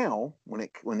 whereas now, when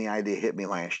the idea hit me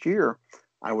last year,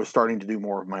 I was starting to do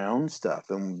more of my own stuff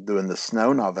and doing the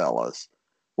Snow novellas,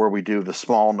 where we do the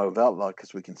small novella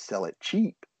because we can sell it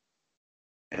cheap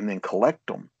and then collect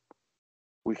them.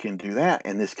 We can do that,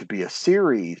 and this could be a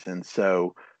series. And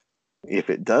so,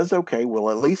 if it does okay, we'll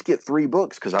at least get 3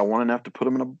 books because I want enough to put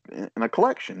them in a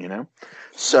collection.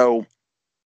 So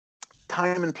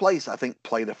time and place, I think,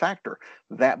 played a factor.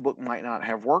 That book might not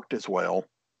have worked as well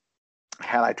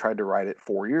had I tried to write it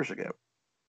 4 years ago.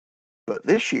 But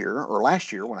this year or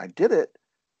last year when I did it,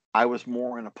 I was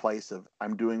more in a place of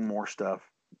I'm doing more stuff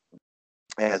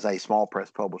as a small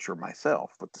press publisher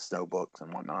myself with the Snow books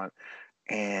and whatnot.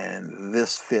 And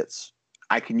this fits.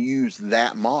 I can use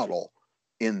that model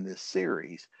in this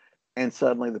series. And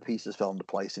suddenly the pieces fell into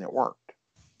place and it worked.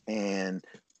 And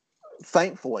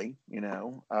thankfully,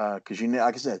 because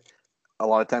like I said, a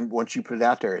lot of times once you put it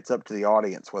out there, it's up to the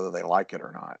audience whether they like it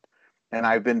or not. And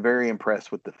I've been very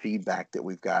impressed with the feedback that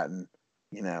we've gotten.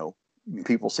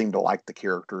 People seem to like the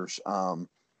characters, and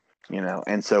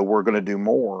so we're going to do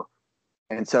more.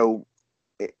 And so,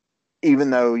 even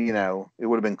though it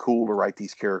would have been cool to write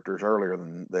these characters earlier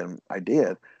than I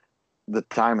did, the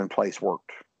time and place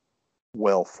worked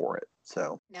well for it.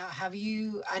 So Now,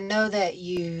 I know that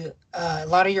a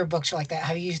lot of your books are like that.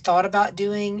 Have you thought about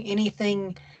doing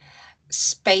anything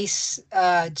space,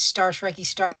 Star Trekky,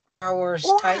 Star Wars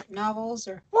well, I, type novels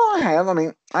or? well, I have. I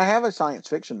mean, I have a science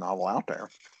fiction novel out there.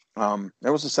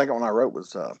 That was the second one I wrote.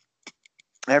 Was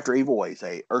after Evil Ways,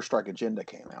 a Earthstrike Agenda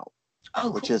came out, Oh,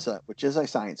 cool. which is a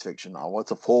science fiction novel.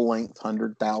 It's a full length,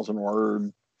 100,000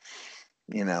 word,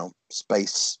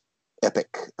 space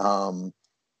epic.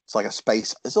 It's like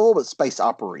it's a little bit space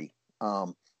opera.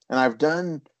 And I've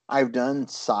done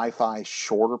sci-fi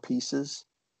shorter pieces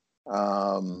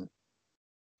Um,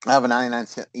 I have a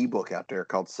 99-cent ebook out there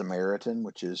called Samaritan,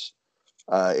 which is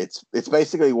it's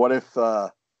basically what if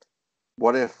the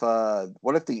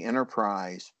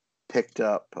Enterprise picked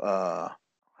up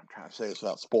I'm trying to say this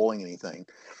without spoiling anything.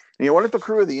 What if the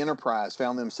crew of the Enterprise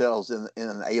found themselves in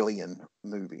an Alien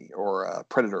movie or a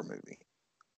Predator movie?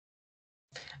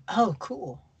 Oh,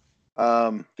 cool.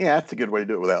 Yeah, that's a good way to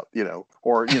do it without, yeah,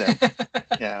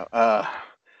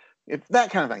 it's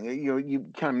that kind of thing.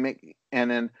 You kind of make,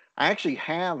 and then I actually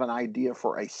have an idea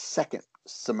for a second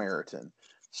Samaritan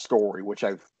story, which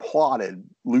I've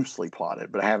loosely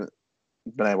plotted, but I haven't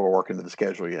been able to work into the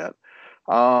schedule yet.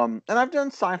 And I've done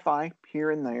sci-fi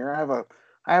here and there.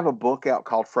 I have a book out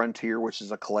called Frontier, which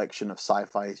is a collection of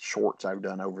sci-fi shorts I've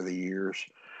done over the years.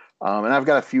 And I've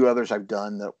got a few others I've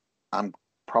done that I'm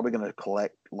probably going to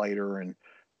collect later and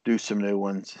do some new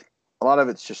ones. A lot of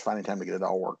it's just finding time to get it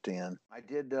all worked in. I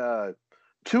did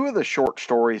two of the short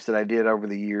stories that I did over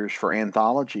the years for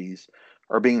anthologies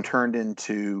are being turned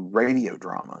into radio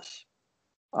dramas.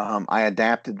 I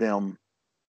adapted them.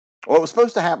 Well, it was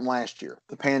supposed to happen last year.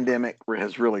 The pandemic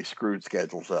has really screwed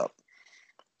schedules up.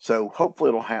 So hopefully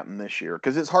it'll happen this year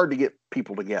because it's hard to get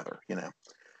people together.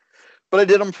 But I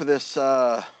did them for this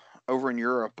over in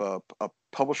Europe, a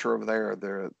publisher over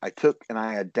there. I took and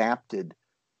I adapted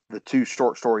the two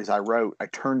short stories I wrote. I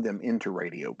turned them into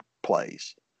radio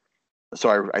plays. So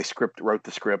I wrote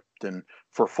the script and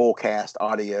for full cast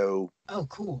audio. Oh,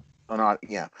 cool.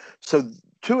 Yeah. So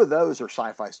two of those are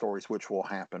sci-fi stories, which will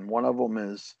happen. One of them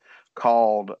is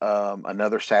called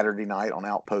Another Saturday Night on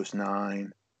Outpost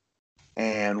 9,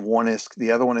 and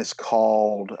the other one is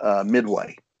called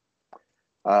Midway.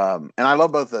 And I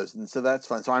love both those, and so that's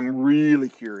fun. So I'm really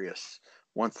curious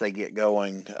once they get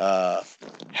going how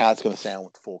it's going to sound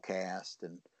with the full cast,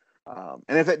 and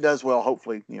if it does well,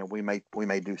 hopefully we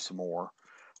may do some more.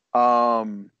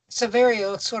 It's a very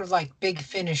sort of like Big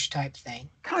Finish type thing.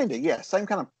 Kind of, yeah, same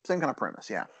kind of premise,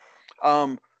 yeah.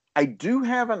 I do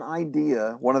have an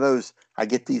idea. One of those, I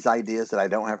get these ideas that I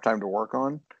don't have time to work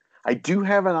on. I do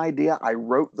have an idea. I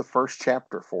wrote the first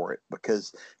chapter for it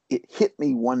because it hit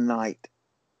me one night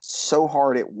so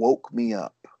hard it woke me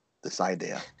up, this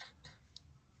idea.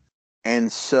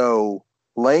 And so,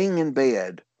 laying in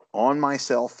bed on my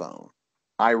cell phone,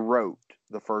 I wrote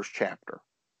the first chapter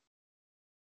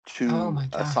Oh to my a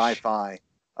gosh. sci-fi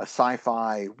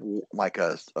like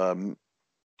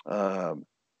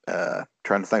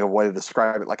trying to think of a way to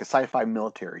describe it, like a sci-fi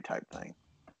military type thing.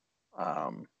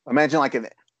 Imagine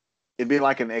it'd be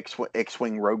like an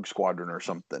X-wing Rogue Squadron or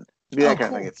something. It'd be Oh, that kind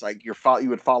of thing. cool. It's like you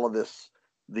would follow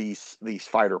these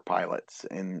fighter pilots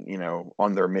and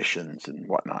on their missions and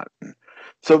whatnot. And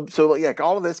so yeah,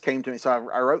 all of this came to me. So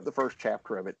I wrote the first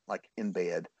chapter of it like in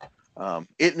bed.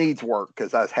 It needs work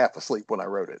because I was half asleep when I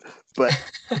wrote it, but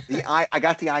I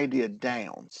got the idea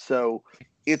down. So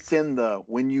it's in the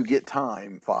when you get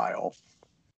time file.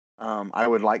 I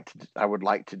would like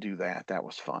to do that. That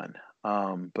was fun.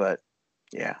 But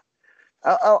yeah,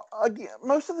 again,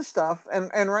 most of the stuff,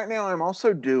 and right now I'm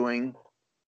also doing.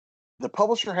 The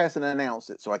publisher hasn't announced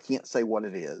it, so I can't say what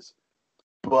it is.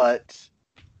 But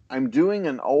I'm doing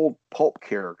an old pulp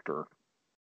character,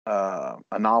 a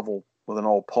novel with an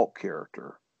old pulp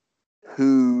character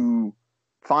who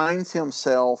finds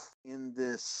himself in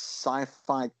this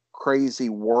sci-fi crazy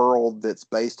world that's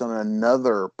based on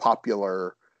another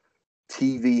popular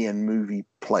TV and movie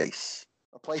place.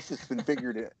 A place that's been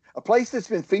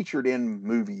featured in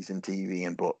movies and TV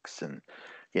and books, and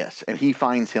yes, and he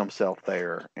finds himself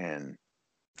there, and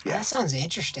That yeah, sounds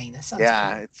interesting. That sounds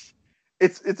yeah, cool.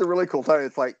 it's a really cool title.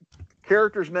 It's like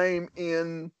character's name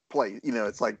in place.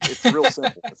 It's like it's real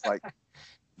simple. It's like,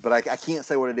 but I can't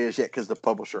say what it is yet because the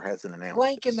publisher hasn't announced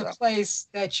Blank it. in the So place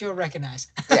that you'll recognize.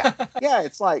 yeah,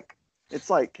 it's like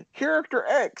character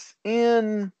X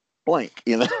in blank.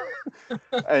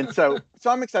 And so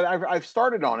I'm excited. I've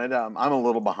started on it. I'm a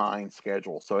little behind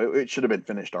schedule, so it should have been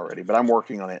finished already, but I'm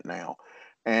working on it now,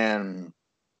 and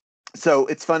so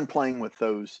it's fun playing with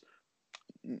those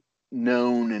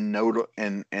known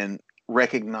and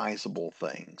recognizable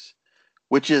things,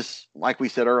 which is like we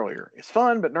said earlier, it's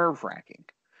fun but nerve wracking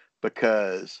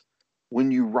because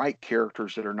when you write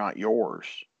characters that are not yours,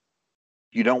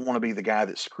 you don't want to be the guy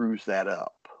that screws that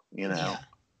up. You know, Yeah.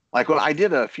 like what I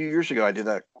did a few years ago.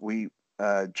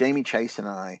 Jamie Chase and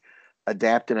I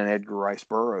adapted an Edgar Rice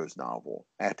Burroughs novel,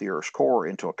 At the Earth's Core,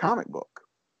 into a comic book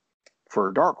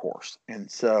for Dark Horse, and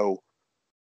so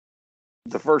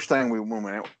the first thing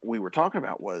we were talking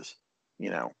about was,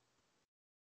 you know,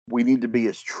 we need to be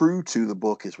as true to the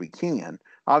book as we can.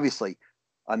 Obviously,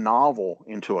 a novel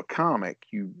into a comic,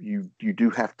 you do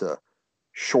have to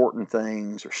shorten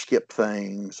things or skip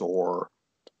things, or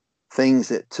things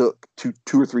that took two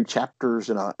or three chapters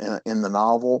in the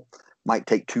novel might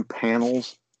take 2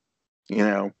 panels.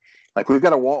 Like we've got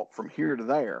to walk from here to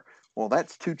there. Well,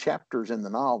 that's 2 chapters in the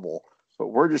novel, but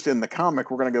we're just in the comic.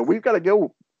 We're going to go. We've got to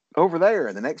go over there,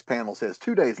 and the next panel says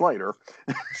 2 days later.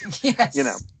 Yes.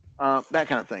 That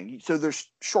kind of thing. So there's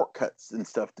shortcuts and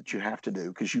stuff that you have to do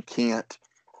because you can't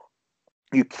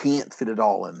fit it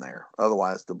all in there.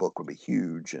 Otherwise, the book would be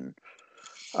huge. And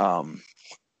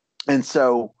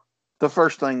so the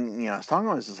first thing I was talking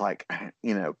about is like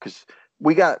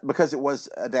because it was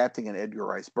adapting an Edgar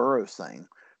Rice Burroughs thing.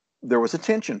 There was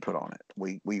attention put on it.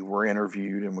 We were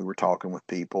interviewed and we were talking with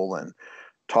people and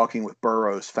talking with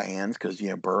Burroughs fans because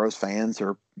Burroughs fans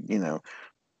are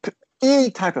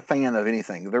any type of fan of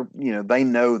anything. They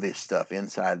know this stuff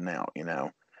inside and out.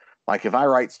 Like if I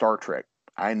write Star Trek,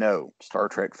 I know Star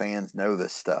Trek fans know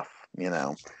this stuff.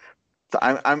 So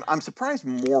I'm surprised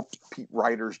more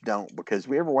writers don't, because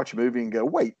we ever watch a movie and go,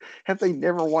 wait, have they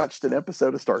never watched an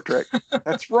episode of Star Trek?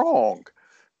 That's wrong.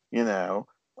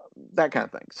 That kind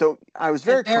of thing. So I was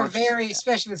very They're conscious. very,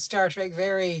 especially with Star Trek,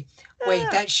 very, wait,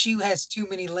 that shoe has too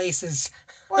many laces.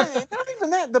 Well, not even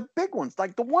that. The big ones,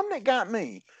 like the one that got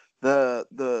me, the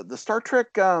Star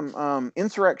Trek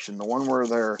Insurrection, the one where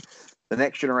the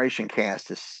Next Generation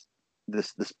cast is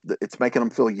it's making them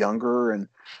feel younger, and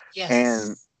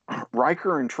Yes.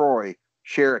 Riker and Troy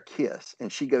share a kiss, and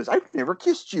she goes, "I've never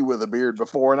kissed you with a beard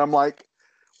before," and I'm like,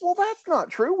 "Well, that's not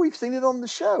true. We've seen it on the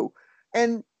show."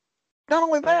 And not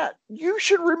only that, you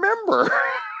should remember.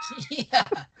 Yeah.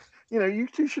 You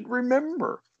two should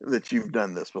remember that you've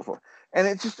done this before. And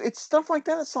it's stuff like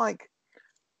that. It's like,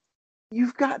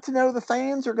 you've got to know the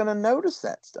fans are going to notice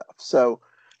that stuff. So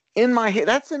in my head,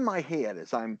 that's in my head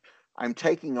as I'm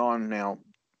taking on now,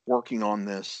 working on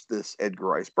this Edgar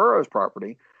Rice Burroughs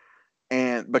property.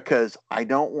 And because I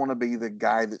don't want to be the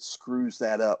guy that screws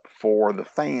that up for the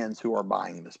fans who are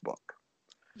buying this book.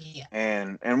 Yeah.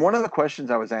 And one of the questions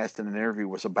I was asked in an interview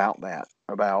was about that,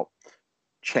 about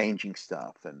changing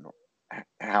stuff and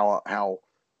how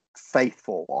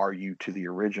faithful are you to the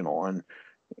original. And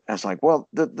I was like, well,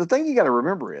 the thing you got to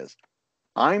remember is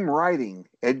I'm writing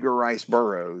Edgar Rice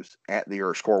Burroughs at the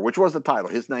Earth's Core, which was the title.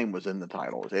 His name was in the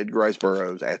title. It was Edgar Rice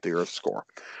Burroughs at the Earth's Core.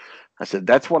 I said,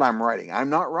 that's what I'm writing. I'm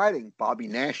not writing Bobby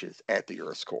Nash's at the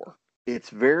Earth's Core. It's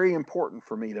very important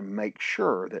for me to make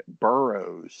sure that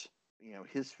Burroughs,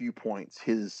 his viewpoints,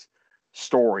 his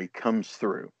story comes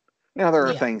through. Now, there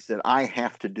are things that I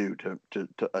have to do to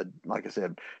like I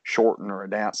said, shorten or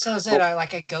adapt. So is it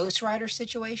like a ghostwriter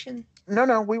situation?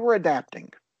 No, we were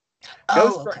adapting.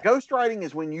 Oh, okay. Ghostwriting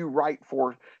is when you write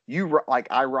for like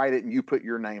I write it and you put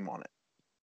your name on it.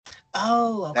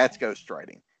 Oh, okay. That's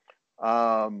ghostwriting.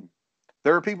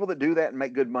 There are people that do that and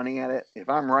make good money at it. If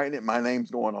I'm writing it, my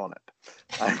name's going on it.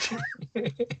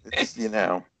 It's,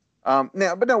 now,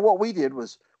 but no, what we did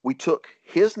was we took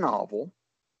his novel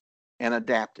and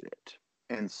adapted it.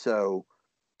 And so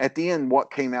at the end, what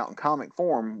came out in comic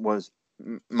form was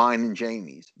mine and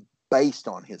Jamie's based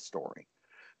on his story.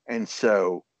 And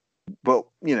so, but,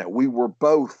 we were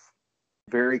both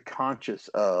very conscious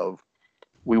of,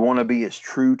 we want to be as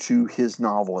true to his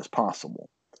novel as possible.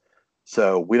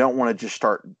 So we don't want to just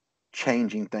start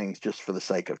changing things just for the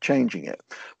sake of changing it.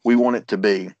 We want it to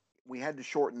be, we had to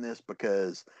shorten this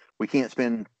because we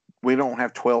don't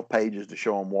have 12 pages to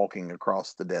show them walking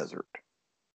across the desert,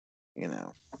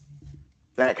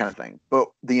 that kind of thing. But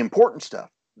the important stuff,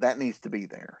 that needs to be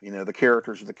there. The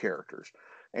characters are the characters.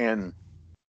 And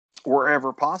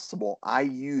wherever possible, I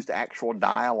used actual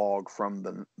dialogue from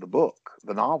the book,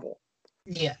 the novel,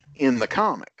 in the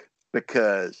comic,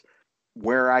 because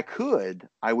where I could,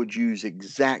 I would use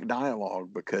exact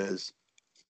dialogue because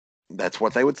that's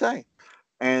what they would say.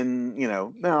 And,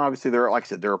 now obviously like I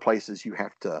said, there are places you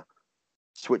have to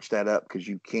switch that up because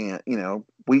you can't,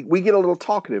 we get a little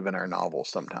talkative in our novels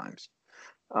sometimes.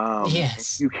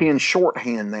 Yes. You can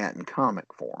shorthand that in comic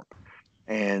form.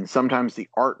 And sometimes the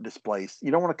art displays,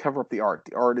 you don't want to cover up the art.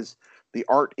 The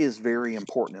art is very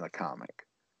important in a comic.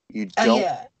 You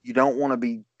don't want to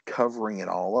be covering it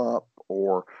all up,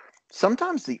 or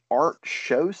sometimes the art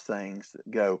shows things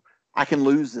that go, I can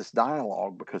lose this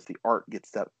dialogue because the art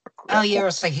gets that. Oh, yeah,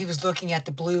 it's like he was looking at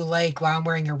the blue lake while I'm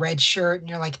wearing a red shirt, and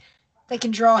you're like, they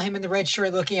can draw him in the red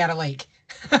shirt looking at a lake.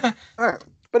 All right.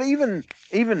 But even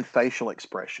facial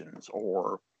expressions,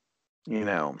 or,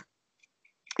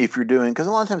 if you're doing, because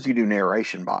a lot of times you do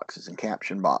narration boxes and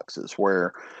caption boxes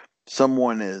where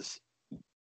someone is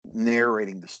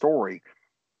narrating the story,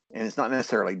 and it's not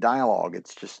necessarily dialogue,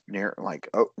 it's just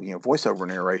voiceover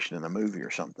narration in a movie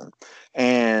or something.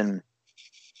 And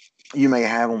you may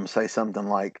have them say something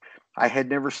like, I had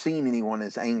never seen anyone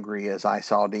as angry as I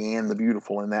saw Deanne the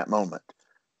Beautiful in that moment.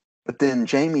 But then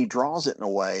Jamie draws it in a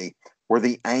way where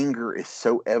the anger is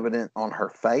so evident on her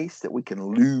face that we can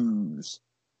lose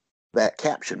that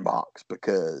caption box,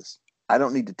 because I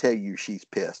don't need to tell you she's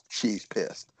pissed. She's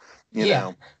pissed. You Yeah.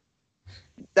 know,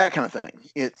 that kind of thing.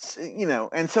 It's,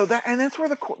 and so that's where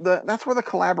that's where the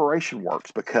collaboration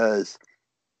works, because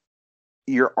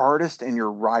your artist and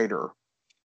your writer,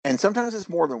 and sometimes it's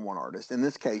more than one artist. In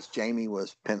this case, Jamie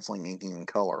was penciling, inking, and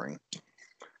coloring,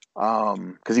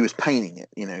 because he was painting it.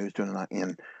 He was doing it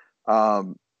in.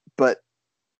 But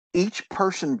each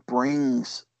person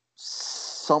brings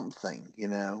something,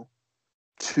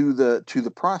 to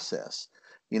the process.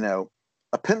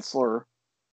 A penciler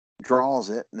draws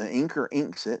it, and the inker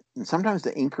inks it, and sometimes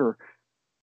the inker,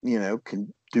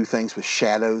 can do things with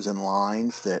shadows and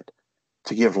lines that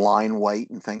to give line weight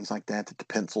and things like that the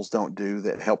pencils don't do,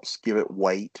 that helps give it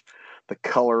weight. The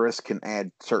colorist can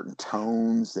add certain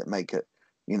tones that make it,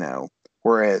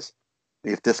 whereas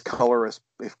if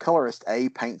colorist A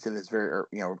paints it as very,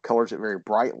 colors it very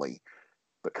brightly,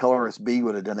 but colorist B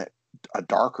would have done it a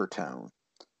darker tone,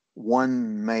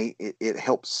 it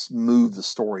helps move the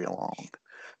story along.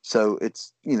 So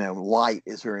it's, light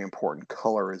is very important,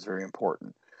 color is very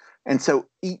important. And so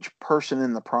each person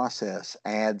in the process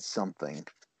adds something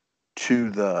to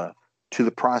the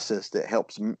process that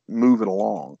helps move it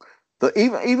along.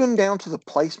 Even down to the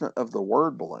placement of the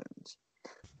word balloons.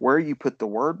 Where you put the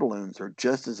word balloons are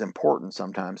just as important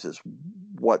sometimes as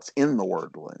what's in the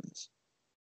word balloons,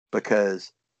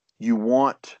 because you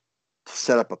want to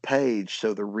set up a page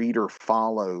so the reader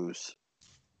follows,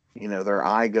 their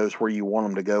eye goes where you want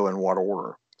them to go in what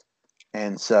order.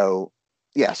 And so,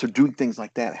 yeah, so doing things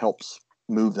like that helps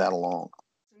move that along.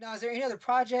 Now, is there any other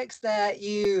projects that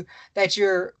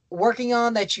you're working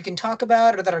on that you can talk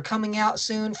about, or that are coming out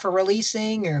soon for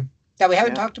releasing, or that we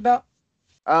haven't Yeah. talked about?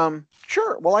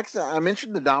 Sure. Well, like I said, I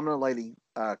mentioned the Domino Lady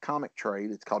comic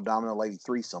trade. It's called Domino Lady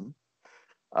Threesome.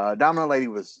 Domino Lady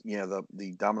was,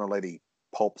 the Domino Lady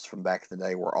pulps from back in the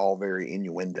day were all very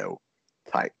innuendo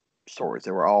type stories.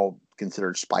 They were all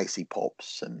considered spicy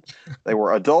pulps, and they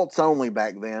were adults only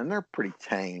back then. They're pretty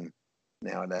tame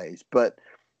nowadays, but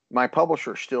my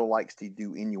publisher still likes to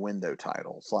do innuendo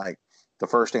titles. Like the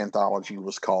first anthology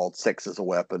was called Sex as a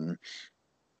Weapon.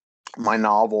 My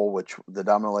novel, which the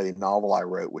Domino Lady novel I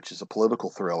wrote, which is a political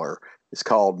thriller, is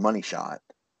called Money Shot.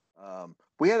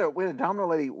 We had a Domino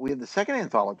Lady. We had the second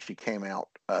anthology came out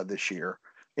this year.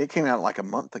 It came out like a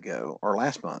month ago or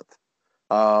last month,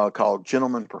 called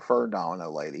Gentlemen Prefer Domino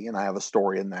Lady, and I have a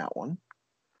story in that one.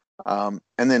 And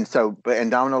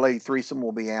Domino Lady Threesome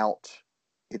will be out.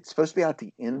 It's supposed to be out at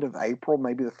the end of April,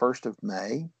 maybe the 1st of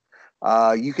May.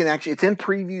 You can actually, it's in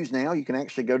previews now. You can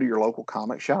actually go to your local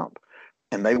comic shop,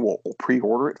 and they will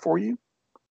pre-order it for you.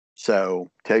 So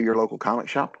tell your local comic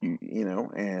shop,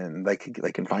 and they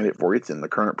can find it for you. It's in the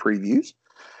current previews,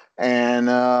 and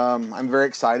I'm very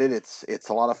excited. It's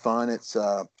a lot of fun. It's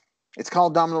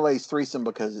called Domino Lady's Threesome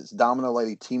because it's Domino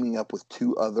Lady teaming up with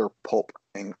two other pulp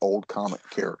and old comic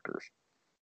characters.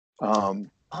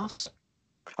 Awesome.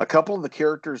 A couple of the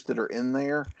characters that are in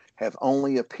there have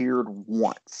only appeared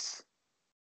once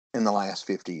in the last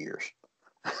 50 years.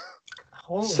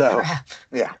 Holy crap.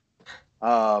 Yeah.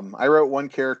 I wrote one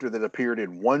character that appeared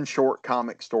in one short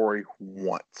comic story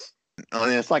once. I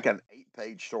mean, it's like an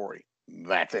 8-page story.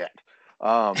 That's it.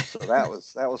 So that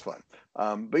was fun.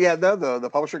 But yeah, the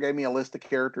publisher gave me a list of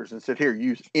characters and said, "Here,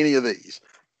 use any of these."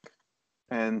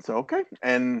 And so okay,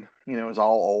 and it was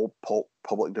all old pulp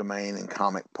public domain and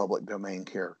comic public domain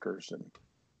characters, and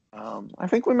I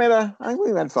think we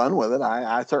had fun with it.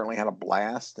 I certainly had a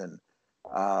blast, and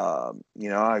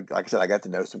like I said, I got to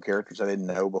know some characters I didn't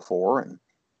know before, and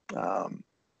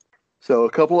so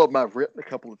a couple of them I've written a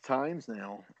couple of times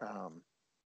now.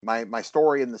 My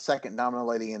story in the second Domino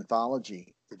Lady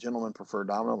anthology, the Gentlemen Prefer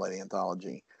Domino Lady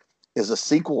anthology, is a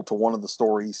sequel to one of the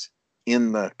stories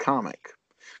in the comic,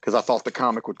 because I thought the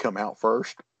comic would come out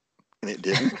first, and it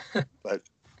didn't. But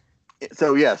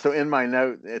so in my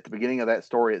note at the beginning of that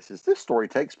story, it says this story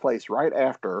takes place right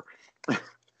after.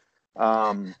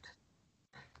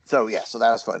 So that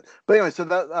was fun. But anyway, so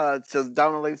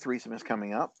Domino Lady Threesome is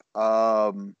coming up.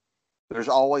 There's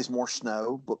always more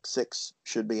snow. Book 6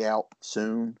 should be out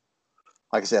soon.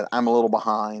 Like I said, I'm a little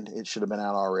behind. It should have been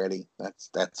out already.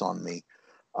 That's on me.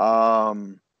 I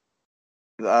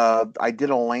did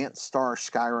a Lance Star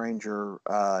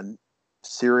Skyranger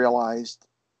serialized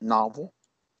novella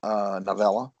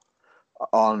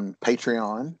on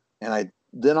Patreon, and I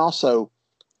then also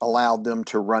allowed them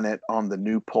to run it on the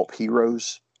new Pulp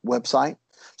Heroes website.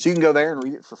 So you can go there and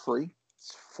read it for free.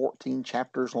 It's 14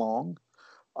 chapters long.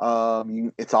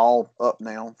 It's all up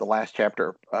now. The last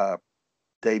chapter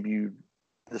debuted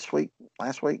this week,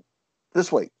 last week,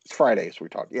 this week. It's Friday, as we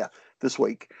talked. Yeah, this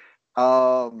week.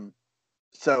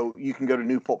 So you can go to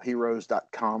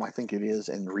newpulpheroes.com, I think it is,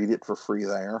 and read it for free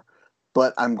there.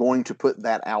 But I'm going to put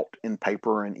that out in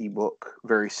paper and ebook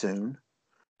very soon.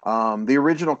 The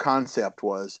original concept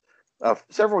was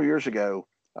several years ago,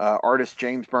 artist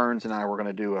James Burns and I were going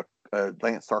to do a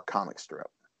Lance Starr comic strip.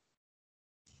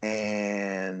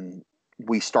 And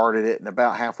we started it, and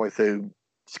about halfway through,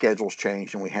 schedules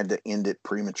changed, and we had to end it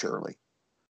prematurely.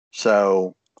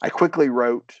 So I quickly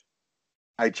wrote,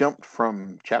 I jumped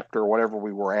from chapter whatever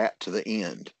we were at to the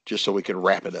end, just so we could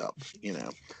wrap it up,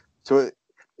 So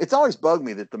it's always bugged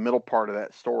me that the middle part of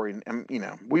that story, and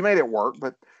we made it work,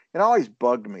 but it always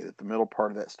bugged me that the middle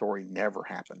part of that story never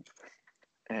happened.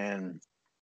 And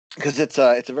because it's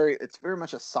very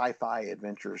much a sci-fi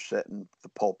adventure set in the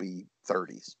pulpy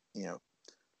 30s,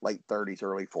 late 30s,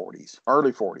 early 40s,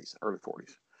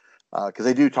 because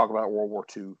they do talk about World War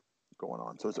II going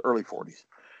on, so it's early 40s,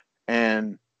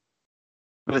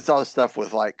 but it's all this stuff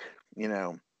with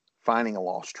finding a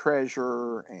lost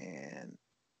treasure and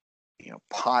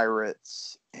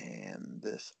pirates and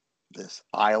this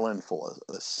island full of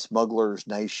the smugglers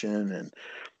nation and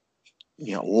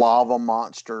lava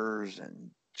monsters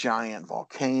and giant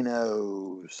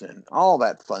volcanoes and all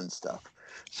that fun stuff.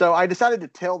 So I decided to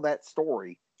tell that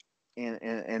story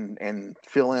and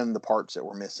fill in the parts that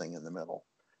were missing in the middle.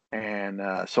 And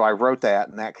so I wrote that,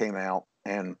 and that came out,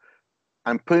 and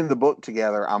I'm putting the book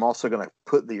together. I'm also going to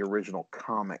put the original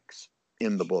comics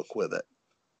in the book with it.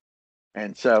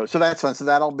 And so that's fun. So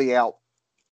that'll be out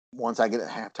once I get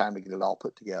time to get it all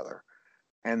put together.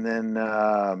 And then,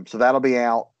 so that'll be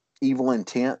out. Evil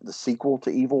Intent, the sequel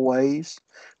to Evil Ways,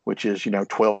 which is,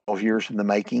 12 years in the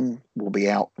making, will be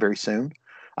out very soon.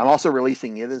 I'm also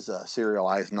releasing it as a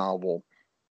serialized novel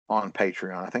on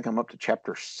Patreon. I think I'm up to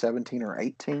chapter 17 or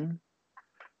 18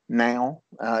 now.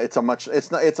 It's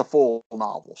a full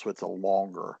novel, so it's a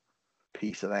longer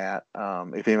piece of that.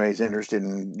 If anybody's interested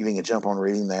in getting a jump on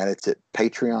reading that, it's at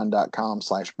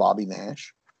patreon.com/Bobby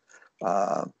Nash.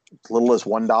 As little as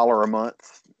 $1 a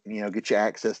month, get you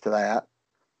access to that.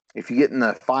 If you get in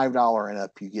the $5 and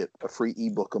up, you get a free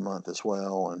ebook a month as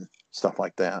well and stuff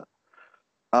like that.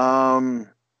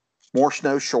 More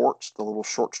Snow shorts, the little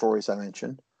short stories I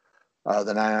mentioned,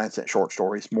 the 99-cent short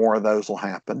stories. More of those will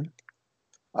happen.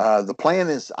 The plan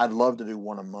is I'd love to do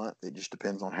one a month. It just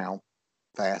depends on how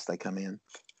fast they come in.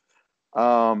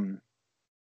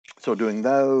 So doing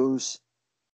those.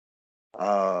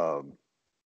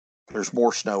 There's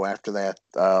more Snow after that.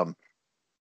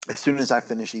 As soon as I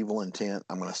finish Evil Intent,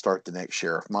 I'm going to start the next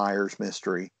Sheriff Myers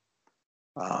mystery.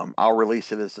 I'll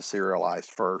release it as a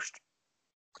serialized first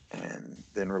and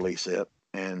then release it.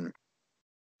 And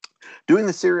doing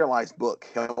the serialized book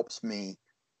helps me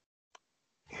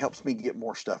get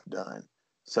more stuff done.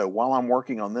 So while I'm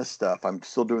working on this stuff, I'm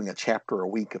still doing a chapter a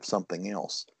week of something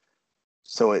else.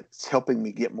 So it's helping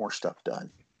me get more stuff done.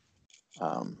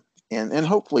 And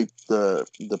hopefully the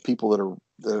people that are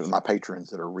my patrons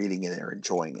that are reading it are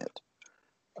enjoying it.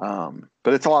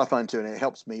 But it's a lot of fun too, and it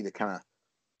helps me to kind of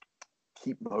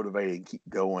keep motivated, keep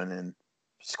going, and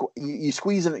you're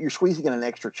squeezing in an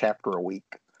extra chapter a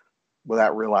week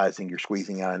without realizing you're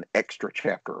squeezing out an extra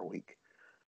chapter a week.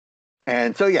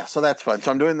 And so so that's fun.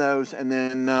 So I'm doing those, and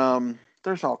then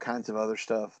there's all kinds of other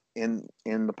stuff in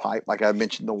the pipe. Like I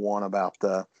mentioned, the one about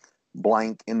the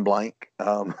blank in blank.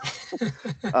 I'm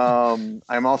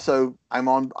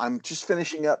just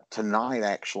finishing up tonight,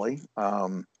 actually.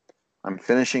 I'm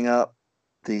finishing up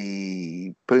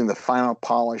putting the final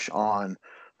polish on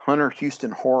Hunter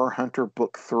Houston Horror Hunter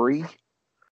Book 3.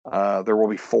 There will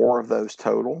be 4 of those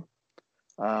total.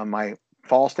 My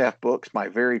Falstaff Books, my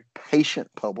very patient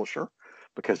publisher,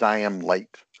 because I am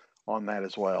late on that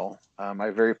as well.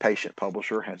 My very patient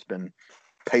publisher has been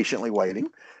patiently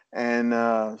waiting. And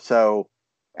so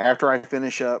after I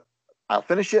finish up, I'll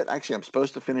finish it. Actually, I'm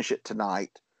supposed to finish it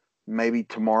tonight, maybe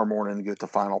tomorrow morning to get the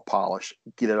final polish,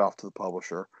 get it off to the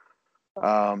publisher.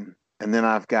 And then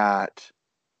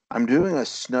I'm doing a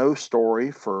Snow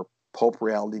story for Pulp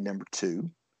Reality number 2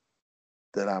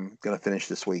 that I'm going to finish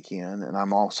this weekend. And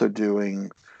I'm also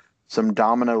doing some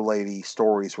Domino Lady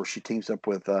stories where she teams up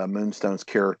with Moonstone's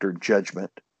character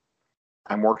Judgment.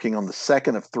 I'm working on the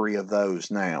second of 3 of those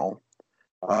now.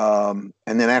 And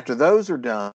then after those are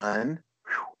done, I'm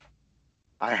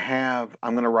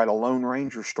going to write a Lone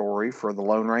Ranger story for the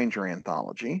Lone Ranger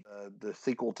anthology. The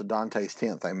sequel to Dante's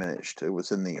 10th I managed. It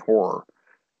was in the horror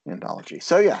anthology.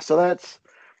 So that's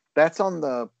That's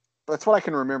what I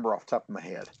can remember off the top of my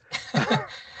head.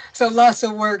 So lots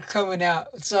of work coming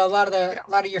out. So Yeah. a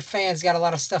lot of your fans got a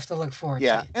lot of stuff to look forward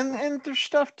Yeah, to. and there's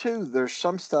stuff too. There's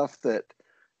some stuff that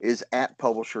is at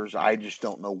publishers. I just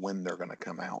don't know when they're going to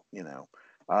come out.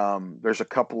 There's a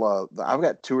couple of I've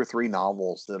got 2 or 3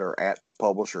 novels that are at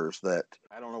publishers that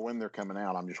I don't know when they're coming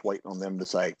out. I'm just waiting on them to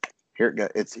say here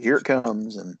it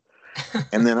comes, and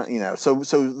then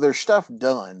so there's stuff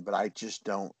done, but I just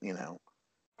don't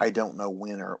I don't know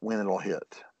when it'll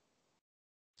hit.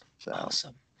 So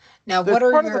Awesome. Now, that's what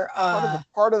are part of the your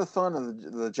part of the fun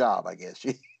of the job, I guess.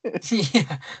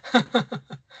 yeah.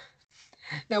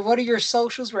 Now, what are your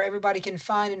socials where everybody can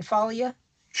find and follow you?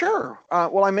 Sure.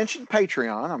 Well, I mentioned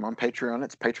Patreon. I'm on Patreon.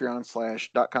 It's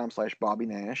patreon.com/Bobby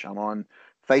Nash. I'm on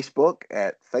Facebook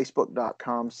at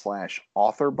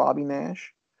facebook.com/author Bobby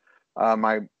Nash.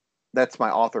 That's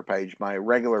my author page. My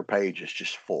regular page is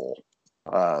just full.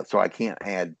 So I can't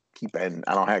keep adding.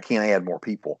 I can't add more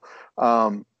people.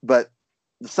 But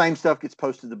the same stuff gets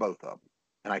posted to both of them.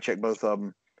 And I check both of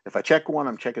them. If I check one,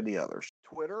 I'm checking the others.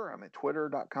 Twitter, I'm at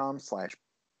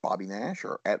twitter.com/Bobby Nash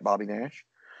or at Bobby Nash.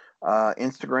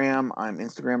 Instagram, I'm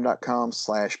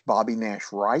instagram.com/Bobby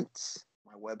Nash Writes.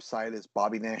 My website is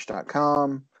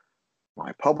bobbynash.com.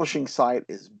 My publishing site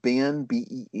is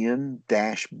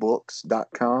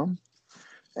ben-books.com.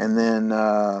 And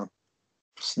then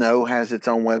Snow has its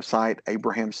own website,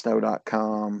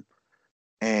 abrahamsnow.com.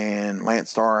 And Lance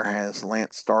Starr has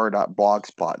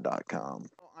lancestar.blogspot.com.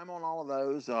 I'm on all of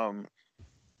those.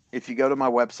 If you go to my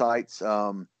websites,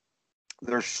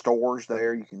 there's stores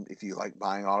there. You can, if you like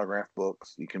buying autographed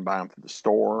books, you can buy them through the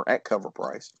store at cover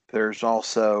price. There's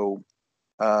also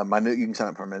you can sign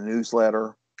up for my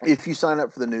newsletter. If you sign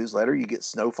up for the newsletter, you get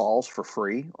Snowfalls for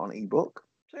free on ebook.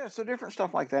 So yeah, so different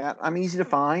stuff like that. I'm easy to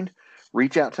find.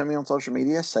 Reach out to me on social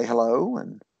media, say hello,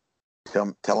 and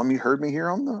tell them you heard me here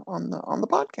on the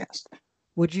podcast.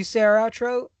 Would you say our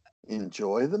outro?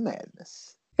 Enjoy the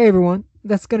madness. Hey everyone,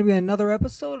 that's going to be another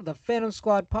episode of the Fandom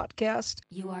Squad Podcast.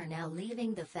 You are now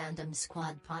leaving the Fandom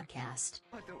Squad Podcast.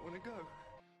 I don't want to go.